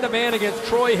 He's man-to-man against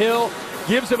Troy Hill.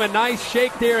 Gives him a nice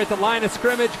shake there at the line of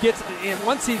scrimmage. And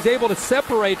once he's able to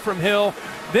separate from Hill,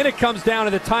 then it comes down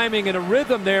to the timing and a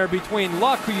rhythm there between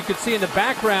Luck, who you could see in the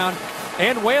background,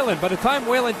 and Whalen. By the time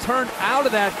Whalen turned out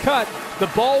of that cut, the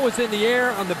ball was in the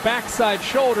air on the backside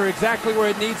shoulder, exactly where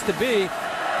it needs to be.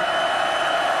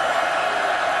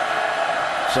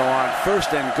 So on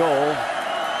first and goal,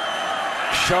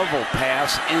 shovel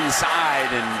pass inside,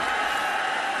 and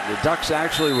the Ducks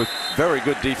actually with very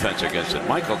good defense against it.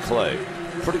 Michael Clay,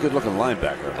 pretty good looking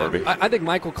linebacker, Herbie. I think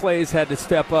Michael Clay's had to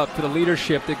step up to the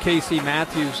leadership that Casey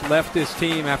Matthews left this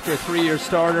team after a 3-year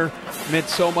starter. Meant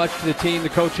so much to the team. The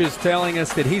coach is telling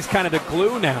us that he's kind of the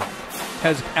glue now.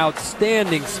 Has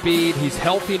outstanding speed. He's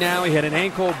healthy now. He had an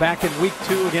ankle back in week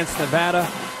 2 against Nevada.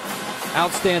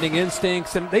 Outstanding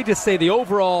instincts. And they just say the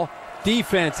overall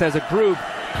defense as a group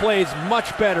plays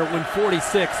much better when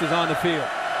 46 is on the field.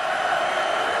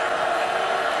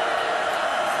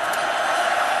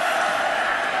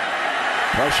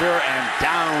 Pressure, and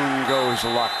down goes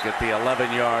Luck at the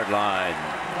 11-yard line.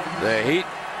 The heat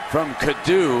from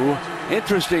Cadu.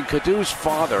 Interesting, Cadu's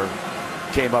father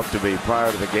came up to me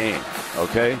prior to the game,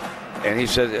 okay? And he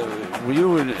said, will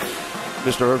you and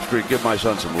Mr. Herbstreit give my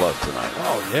son some love tonight?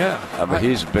 Oh, yeah. I mean,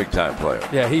 he's a big-time player.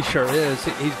 Yeah, he sure is.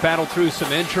 He's battled through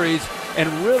some injuries. And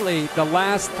really, the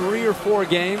last 3 or 4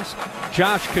 games,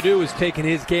 Josh Cadu has taken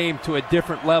his game to a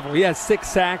different level. He has 6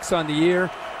 sacks on the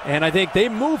year. And I think they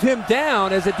move him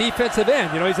down as a defensive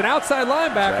end. You know, he's an outside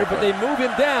linebacker, but they move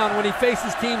him down when he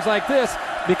faces teams like this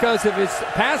because of his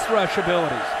pass rush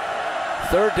abilities.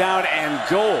 Third down and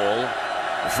goal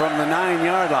from the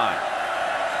 9-yard line.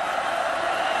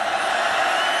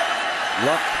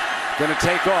 Luck going to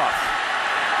take off.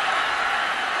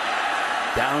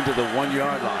 Down to the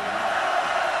 1-yard line.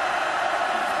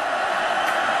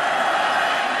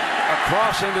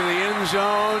 Across into the end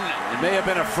zone. It may have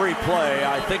been a free play.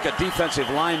 I think a defensive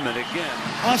lineman again.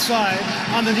 Offside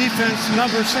on the defense,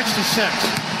 number 66.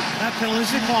 That penalty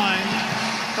declined.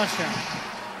 Touchdown.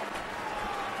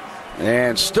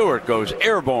 And Stewart goes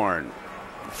airborne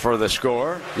for the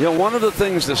score. You know, one of the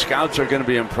things the scouts are going to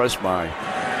be impressed by,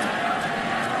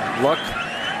 Luck,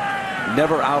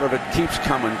 never out of it, keeps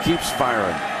coming, keeps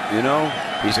firing. You know,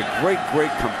 he's a great,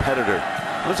 great competitor.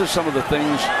 Those are some of the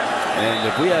things, and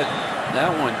if we had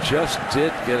that one just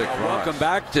did get across. Welcome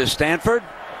back to Stanford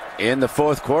in the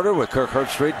fourth quarter with Kirk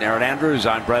Herbstreit and Aaron Andrews.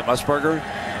 I'm Brett Musburger.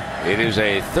 It is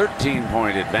a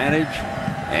 13-point advantage,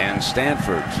 and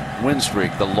Stanford's win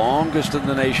streak, the longest in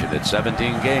the nation at 17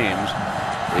 games,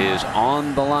 is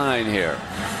on the line here.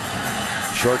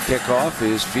 Short kickoff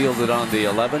is fielded on the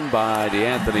 11 by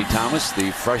DeAnthony Thomas,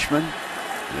 the freshman.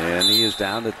 And he is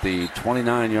down at the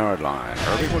 29-yard line.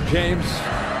 LaMike James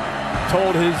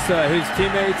told his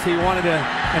teammates he wanted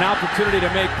an opportunity to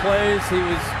make plays. He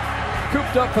was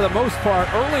cooped up for the most part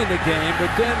early in the game, but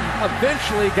then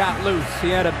eventually got loose. He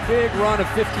had a big run of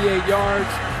 58 yards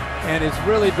and has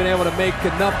really been able to make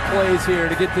enough plays here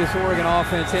to get this Oregon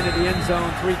offense into the end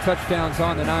zone. 3 touchdowns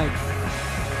on the night.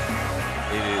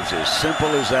 It is as simple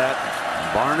as that.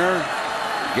 Barner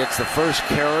gets the first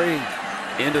carry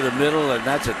into the middle, and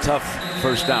that's a tough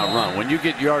first down run. When you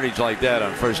get yardage like that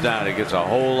on first down, it gets a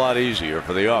whole lot easier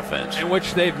for the offense. And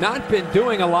which they've not been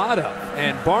doing a lot of.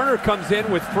 And Barner comes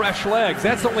in with fresh legs.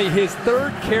 That's only his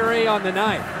 3rd carry on the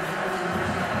night.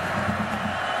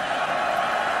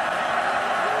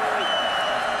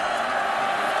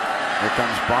 Here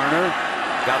comes Barner.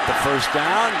 Got the first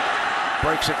down.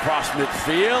 Breaks across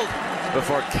midfield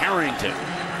before Carrington,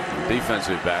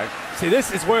 defensive back. See,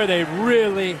 this is where they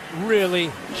really,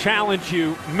 really challenge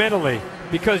you mentally,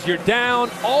 because you're down.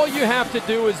 All you have to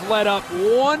do is let up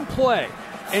one play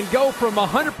and go from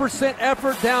 100%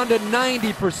 effort down to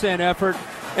 90% effort.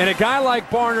 And a guy like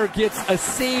Barner gets a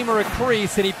seam or a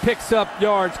crease, and he picks up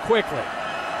yards quickly.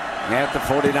 At the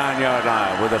 49-yard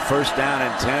line with a first down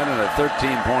and 10 and a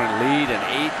 13-point lead and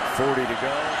 8:40 to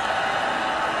go.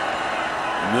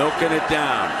 Milking it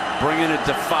down, bringing it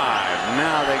to 5.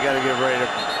 Now they got to get ready to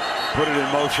put it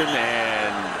in motion,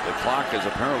 and the clock is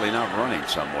apparently not running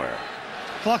somewhere.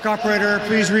 Clock operator,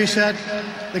 please reset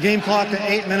the game clock to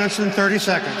 8 minutes and 30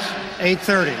 seconds.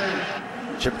 8:30.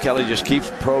 Chip Kelly just keeps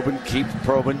probing, keeps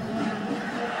probing.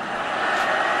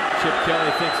 Chip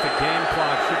Kelly thinks the game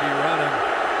clock should be running.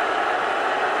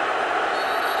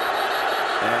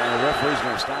 And the referee's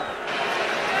going to stop it.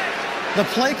 The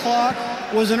play clock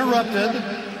was interrupted.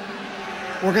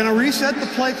 We're going to reset the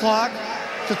play clock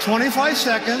to 25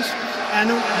 seconds, and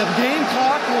the game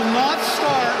clock will not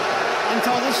start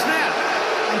until the snap.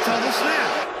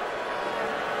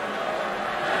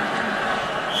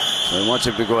 So he wants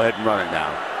him to go ahead and run it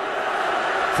now.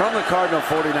 From the Cardinal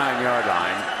 49-yard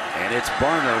line, and it's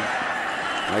Barner,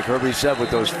 like Herbie said,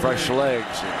 with those fresh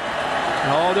legs.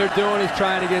 And all they're doing is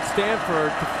trying to get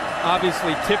Stanford to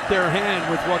obviously tip their hand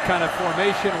with what kind of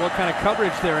formation, what kind of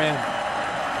coverage they're in.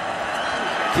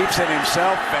 Keeps it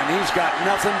himself, and he's got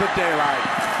nothing but daylight.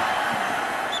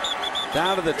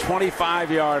 Down to the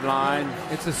 25-yard line.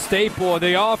 It's a staple of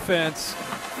the offense.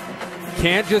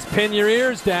 Can't just pin your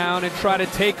ears down and try to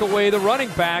take away the running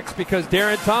backs, because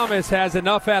Darren Thomas has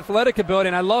enough athletic ability,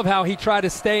 and I love how he tried to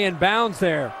stay in bounds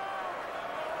there.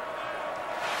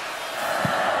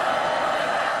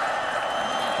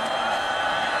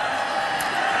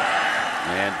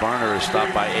 And Barner is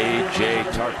stopped by A.J.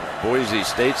 Tartt. Boise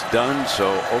State's done,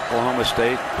 so Oklahoma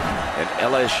State and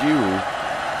LSU.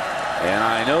 And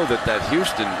I know that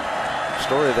Houston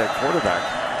story of that quarterback,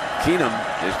 Keenum,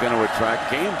 is going to attract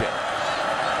game day.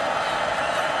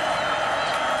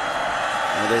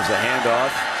 And there's a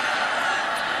handoff.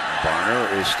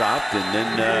 Barner is stopped, and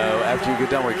then after you get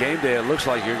done with game day, it looks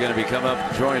like you're going to come up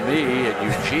and join me at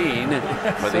Eugene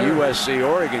for the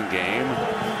USC-Oregon game.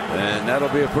 And that'll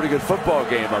be a pretty good football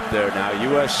game up there now.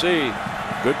 USC,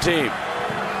 good team.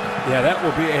 Yeah, that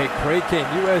will be a great game.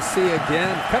 USC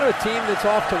again, kind of a team that's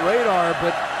off the radar,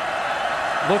 but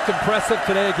looked impressive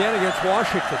today again against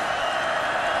Washington.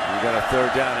 You got a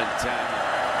 3rd down and 10.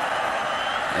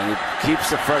 And he keeps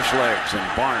the fresh legs, and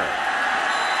Barner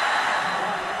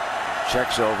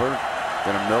checks over,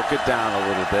 going to milk it down a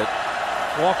little bit.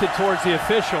 Walking towards the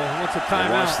official. Wants a timeout.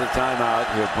 He wants the timeout.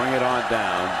 He'll bring it on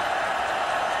down.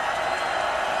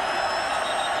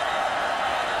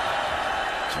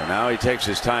 So now he takes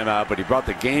his timeout, but he brought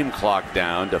the game clock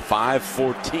down to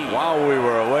 5:14. While we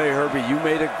were away, Herbie, you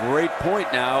made a great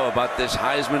point now about this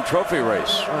Heisman Trophy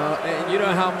race. And you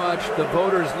know how much the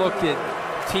voters look at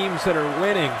teams that are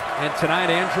winning. And tonight,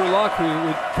 Andrew Luck, who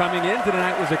coming into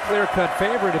tonight was a clear-cut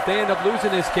favorite. If they end up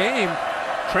losing this game,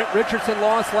 Trent Richardson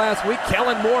lost last week.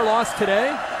 Kellen Moore lost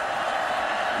today.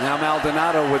 Now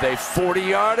Maldonado with a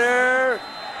 40-yarder.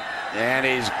 And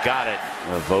he's got it.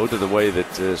 A vote of the way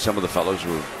that some of the fellows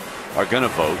are going to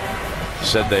vote.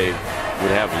 Said they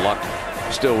would have Luck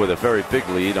still with a very big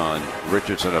lead on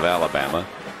Richardson of Alabama.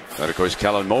 And of course,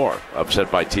 Kellen Moore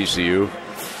upset by TCU.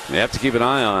 They have to keep an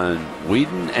eye on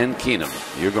Whedon and Keenum.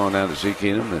 You're going down to see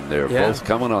Keenum, and they're both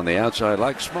coming on the outside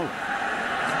like smoke.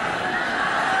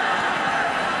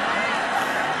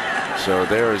 So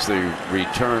there is the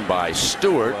return by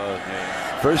Stewart.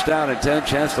 First down and 10,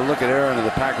 chance to look at Aaron and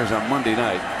the Packers on Monday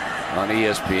night on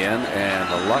ESPN. And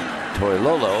the Luck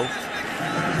Toilolo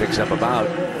picks up about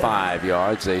 5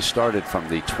 yards. They started from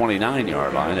the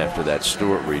 29-yard line after that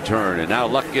Stewart return, and now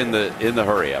Luck in the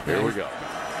hurry up. Here we go.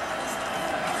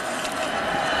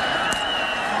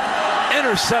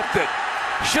 intercepted.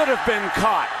 Should have been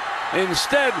caught.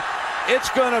 Instead, it's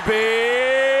going to be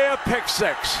a pick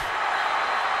six.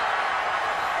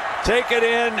 Taken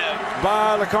in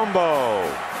by Lacombo.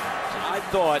 I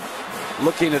thought,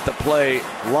 looking at the play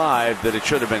live, that it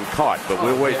should have been caught, but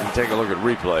we'll wait and take a look at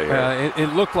replay here.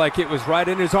 It looked like it was right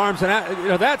in his arms,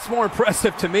 and that's more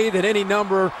impressive to me than any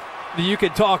number that you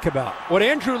could talk about. What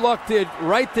Andrew Luck did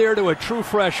right there to a true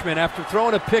freshman after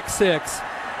throwing a pick six,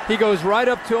 he goes right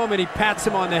up to him and he pats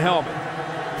him on the helmet.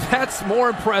 That's more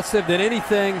impressive than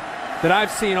anything that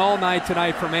I've seen all night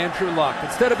tonight from Andrew Luck.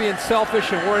 Instead of being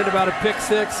selfish and worried about a pick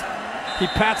six, he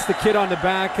pats the kid on the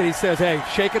back and he says, hey,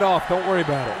 shake it off, don't worry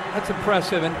about it. That's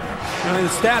impressive. And in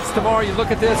the stats tomorrow, you look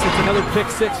at this, it's another pick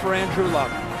six for Andrew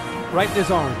Luck, right in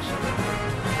his arms.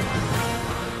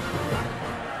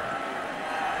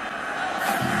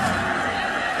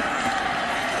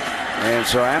 And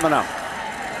so Amina,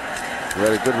 we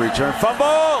had a good return.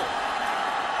 Fumble!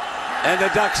 And the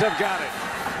Ducks have got it.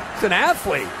 He's an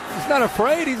athlete. He's not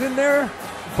afraid. He's in there.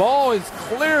 Ball is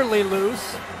clearly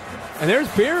loose. And there's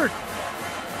Beard.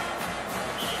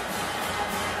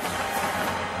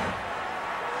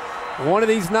 One of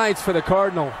these nights for the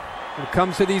Cardinal when it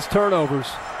comes to these turnovers.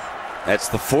 That's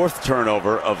the fourth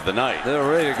turnover of the night. They're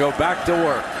ready to go back to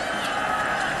work.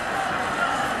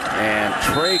 And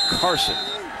Trey Carson,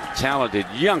 talented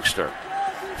youngster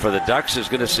for the Ducks, is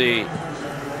going to see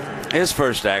his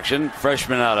first action.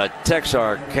 Freshman out of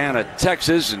Texarkana,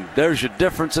 Texas, and there's your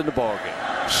difference in the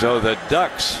ballgame. So the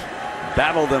Ducks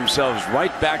battle themselves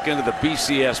right back into the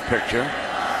BCS picture.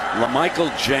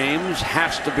 LaMike James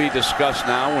has to be discussed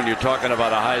now when you're talking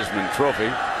about a Heisman Trophy.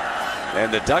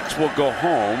 And the Ducks will go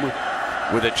home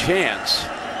with a chance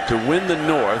to win the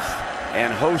North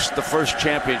and host the first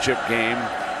championship game,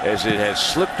 as it has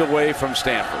slipped away from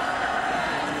Stanford.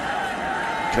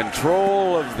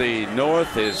 Control of the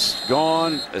North is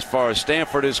gone as far as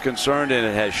Stanford is concerned, and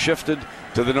it has shifted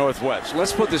to the Northwest.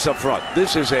 Let's put this up front.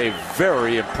 This is a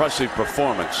very impressive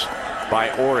performance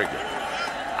by Oregon.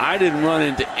 I didn't run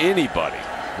into anybody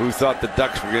who thought the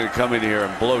Ducks were going to come in here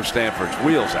and blow Stanford's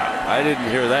wheels out. I didn't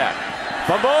hear that.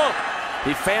 Fumble!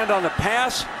 He fanned on the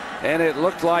pass, and it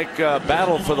looked like a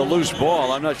battle for the loose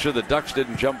ball. I'm not sure the Ducks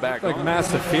didn't jump back on.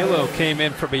 Masafilo came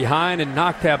in from behind and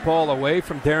knocked that ball away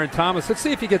from Darren Thomas. Let's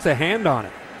see if he gets a hand on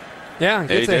it. Yeah, he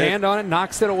gets a hand on it,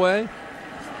 knocks it away.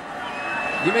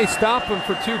 You may stop him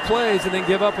for 2 plays and then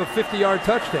give up a 50-yard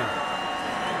touchdown.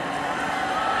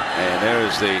 And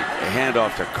there's the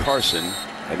handoff to Carson,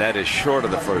 and that is short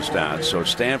of the first down. So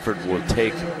Stanford will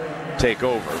take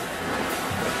over.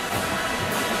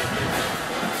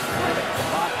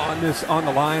 On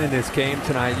the line in this game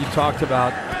tonight. You talked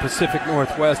about the Pacific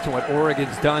Northwest and what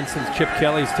Oregon's done since Chip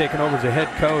Kelly's taken over as a head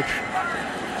coach.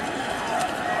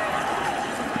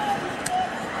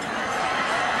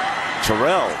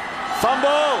 Terrell,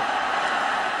 fumble,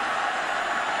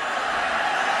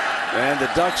 and the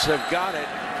Ducks have got it.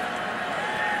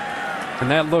 And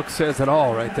that look says it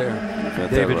all right there.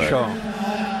 David Shaw.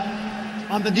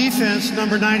 On the defense,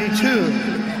 number 92.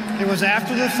 It was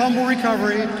after the fumble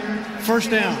recovery.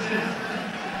 First down.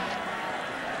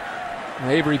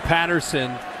 Avery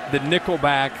Patterson, the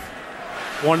nickelback,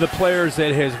 one of the players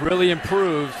that has really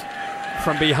improved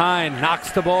from behind,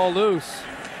 knocks the ball loose.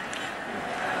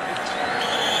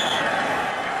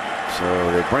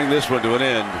 So they bring this one to an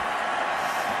end.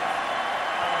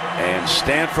 And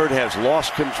Stanford has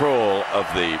lost control of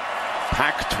the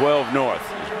Pac-12 North.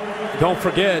 Don't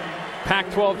forget,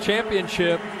 Pac-12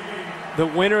 championship, the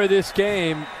winner of this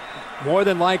game more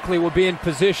than likely will be in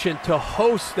position to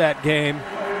host that game.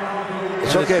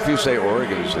 It's okay if you say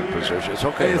Oregon is in position. It's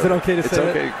okay. Is it okay to say that? It's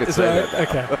okay. You can say that.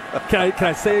 Okay. Can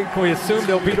I say? Can we assume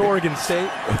they'll beat Oregon State?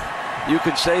 You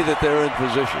can say that they're in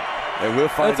position, and we'll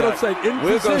find out. That's what I'm saying.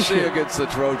 We'll go see against the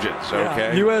Trojans.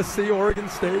 Okay. Yeah, USC, Oregon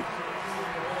State.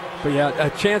 But yeah,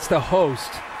 a chance to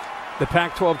host the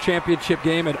Pac-12 championship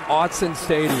game at Autzen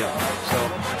Stadium. So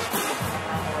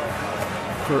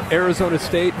for Arizona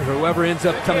State or whoever ends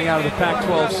up coming out of the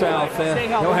Pac-12 South,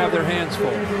 they'll have their hands full.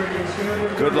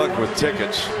 Good luck with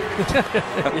tickets.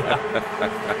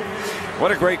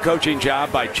 What a great coaching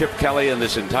job by Chip Kelly and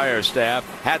this entire staff.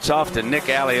 Hats off to Nick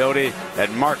Aliotti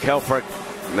and Mark Helfrich.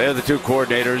 They're the 2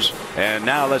 coordinators. And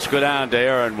now let's go down to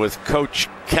Aaron with Coach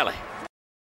Kelly.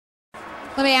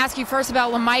 Let me ask you first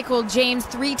about LaMike James,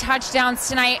 3 touchdowns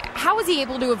tonight. How was he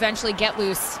able to eventually get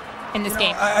loose in this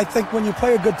game? I think when you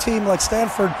play a good team like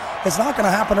Stanford, it's not going to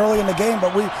happen early in the game,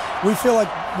 but we feel like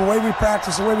the way we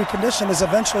practice, the way we condition is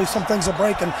eventually some things will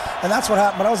break, and that's what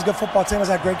happened. But that was a good football team. It was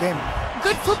a great game.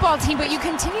 Good football team, but you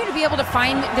continue to be able to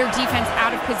find their defense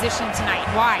out of position tonight.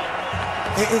 Why?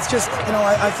 it's just,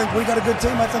 I think we got a good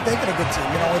team. I think they got a good team.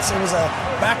 It was a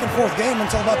back and forth game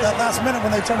until about that last minute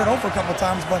when they turned it over a couple of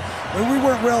times. But we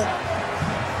weren't real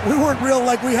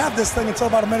like we have this thing until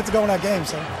about a minute to go in that game.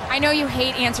 So I know you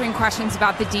hate answering questions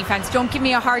about the defense. Don't give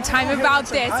me a hard time about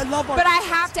this. But I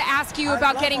have to ask you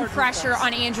about getting pressure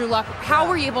on Andrew Luck. How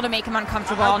were you able to make him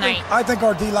uncomfortable all night? I think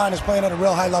our D-line is playing at a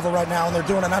real high level right now, and they're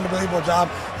doing an unbelievable job.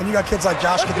 And you got kids like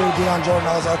Josh Kadoo, Deion Jordan,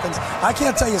 all those other things. I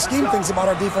can't tell you scheme things about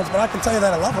our defense, but I can tell you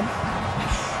that I love them.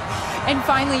 And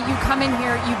finally, you come in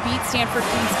here, you beat Stanford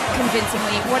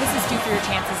convincingly. What does this do for your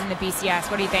chances in the BCS?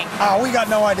 What do you think? We got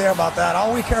no idea about that.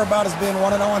 All we care about is being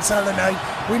 1-0 on Saturday night.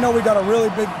 We know we got a really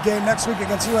big game next week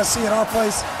against USC at our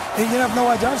place. And you have no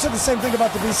idea. I've said the same thing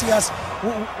about the BCS.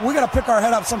 We got to pick our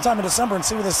head up sometime in December and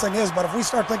see what this thing is. But if we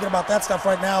start thinking about that stuff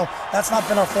right now, that's not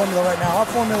been our formula right now. Our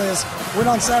formula is win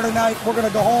on Saturday night. We're going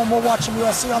to go home. We'll watch some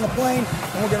USC on the plane,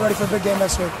 and we'll get ready for a big game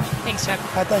next week. Thanks, Chuck.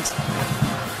 All right, thanks.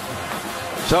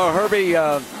 So, Herbie,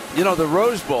 the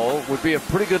Rose Bowl would be a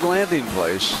pretty good landing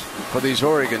place for these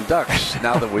Oregon Ducks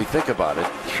now that we think about it.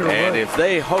 Sure and would. if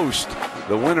they host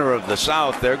the winner of the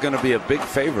South, they're going to be a big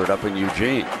favorite up in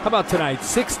Eugene. How about tonight?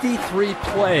 63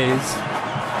 plays,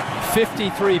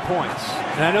 53 points.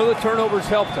 And I know the turnovers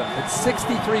helped them. It's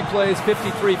 63 plays,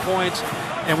 53 points.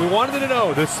 And we wanted to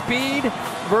know the speed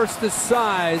versus the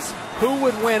size, who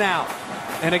would win out?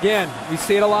 And again, we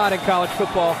see it a lot in college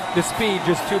football. The speed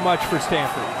just too much for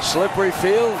Stanford. Slippery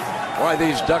field? Why,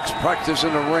 these Ducks practice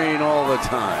in the rain all the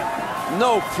time.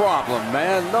 No problem,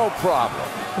 man, no problem.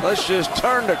 Let's just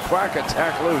turn the quack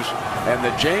attack loose. And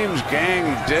the James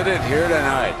gang did it here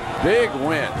tonight. Big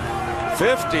win,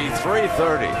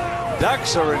 53-30.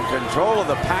 Ducks are in control of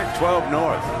the Pac-12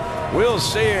 North. We'll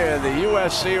see you in the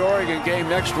USC-Oregon game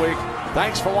next week.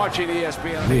 Thanks for watching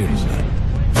ESPN.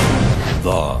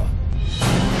 The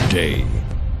Day.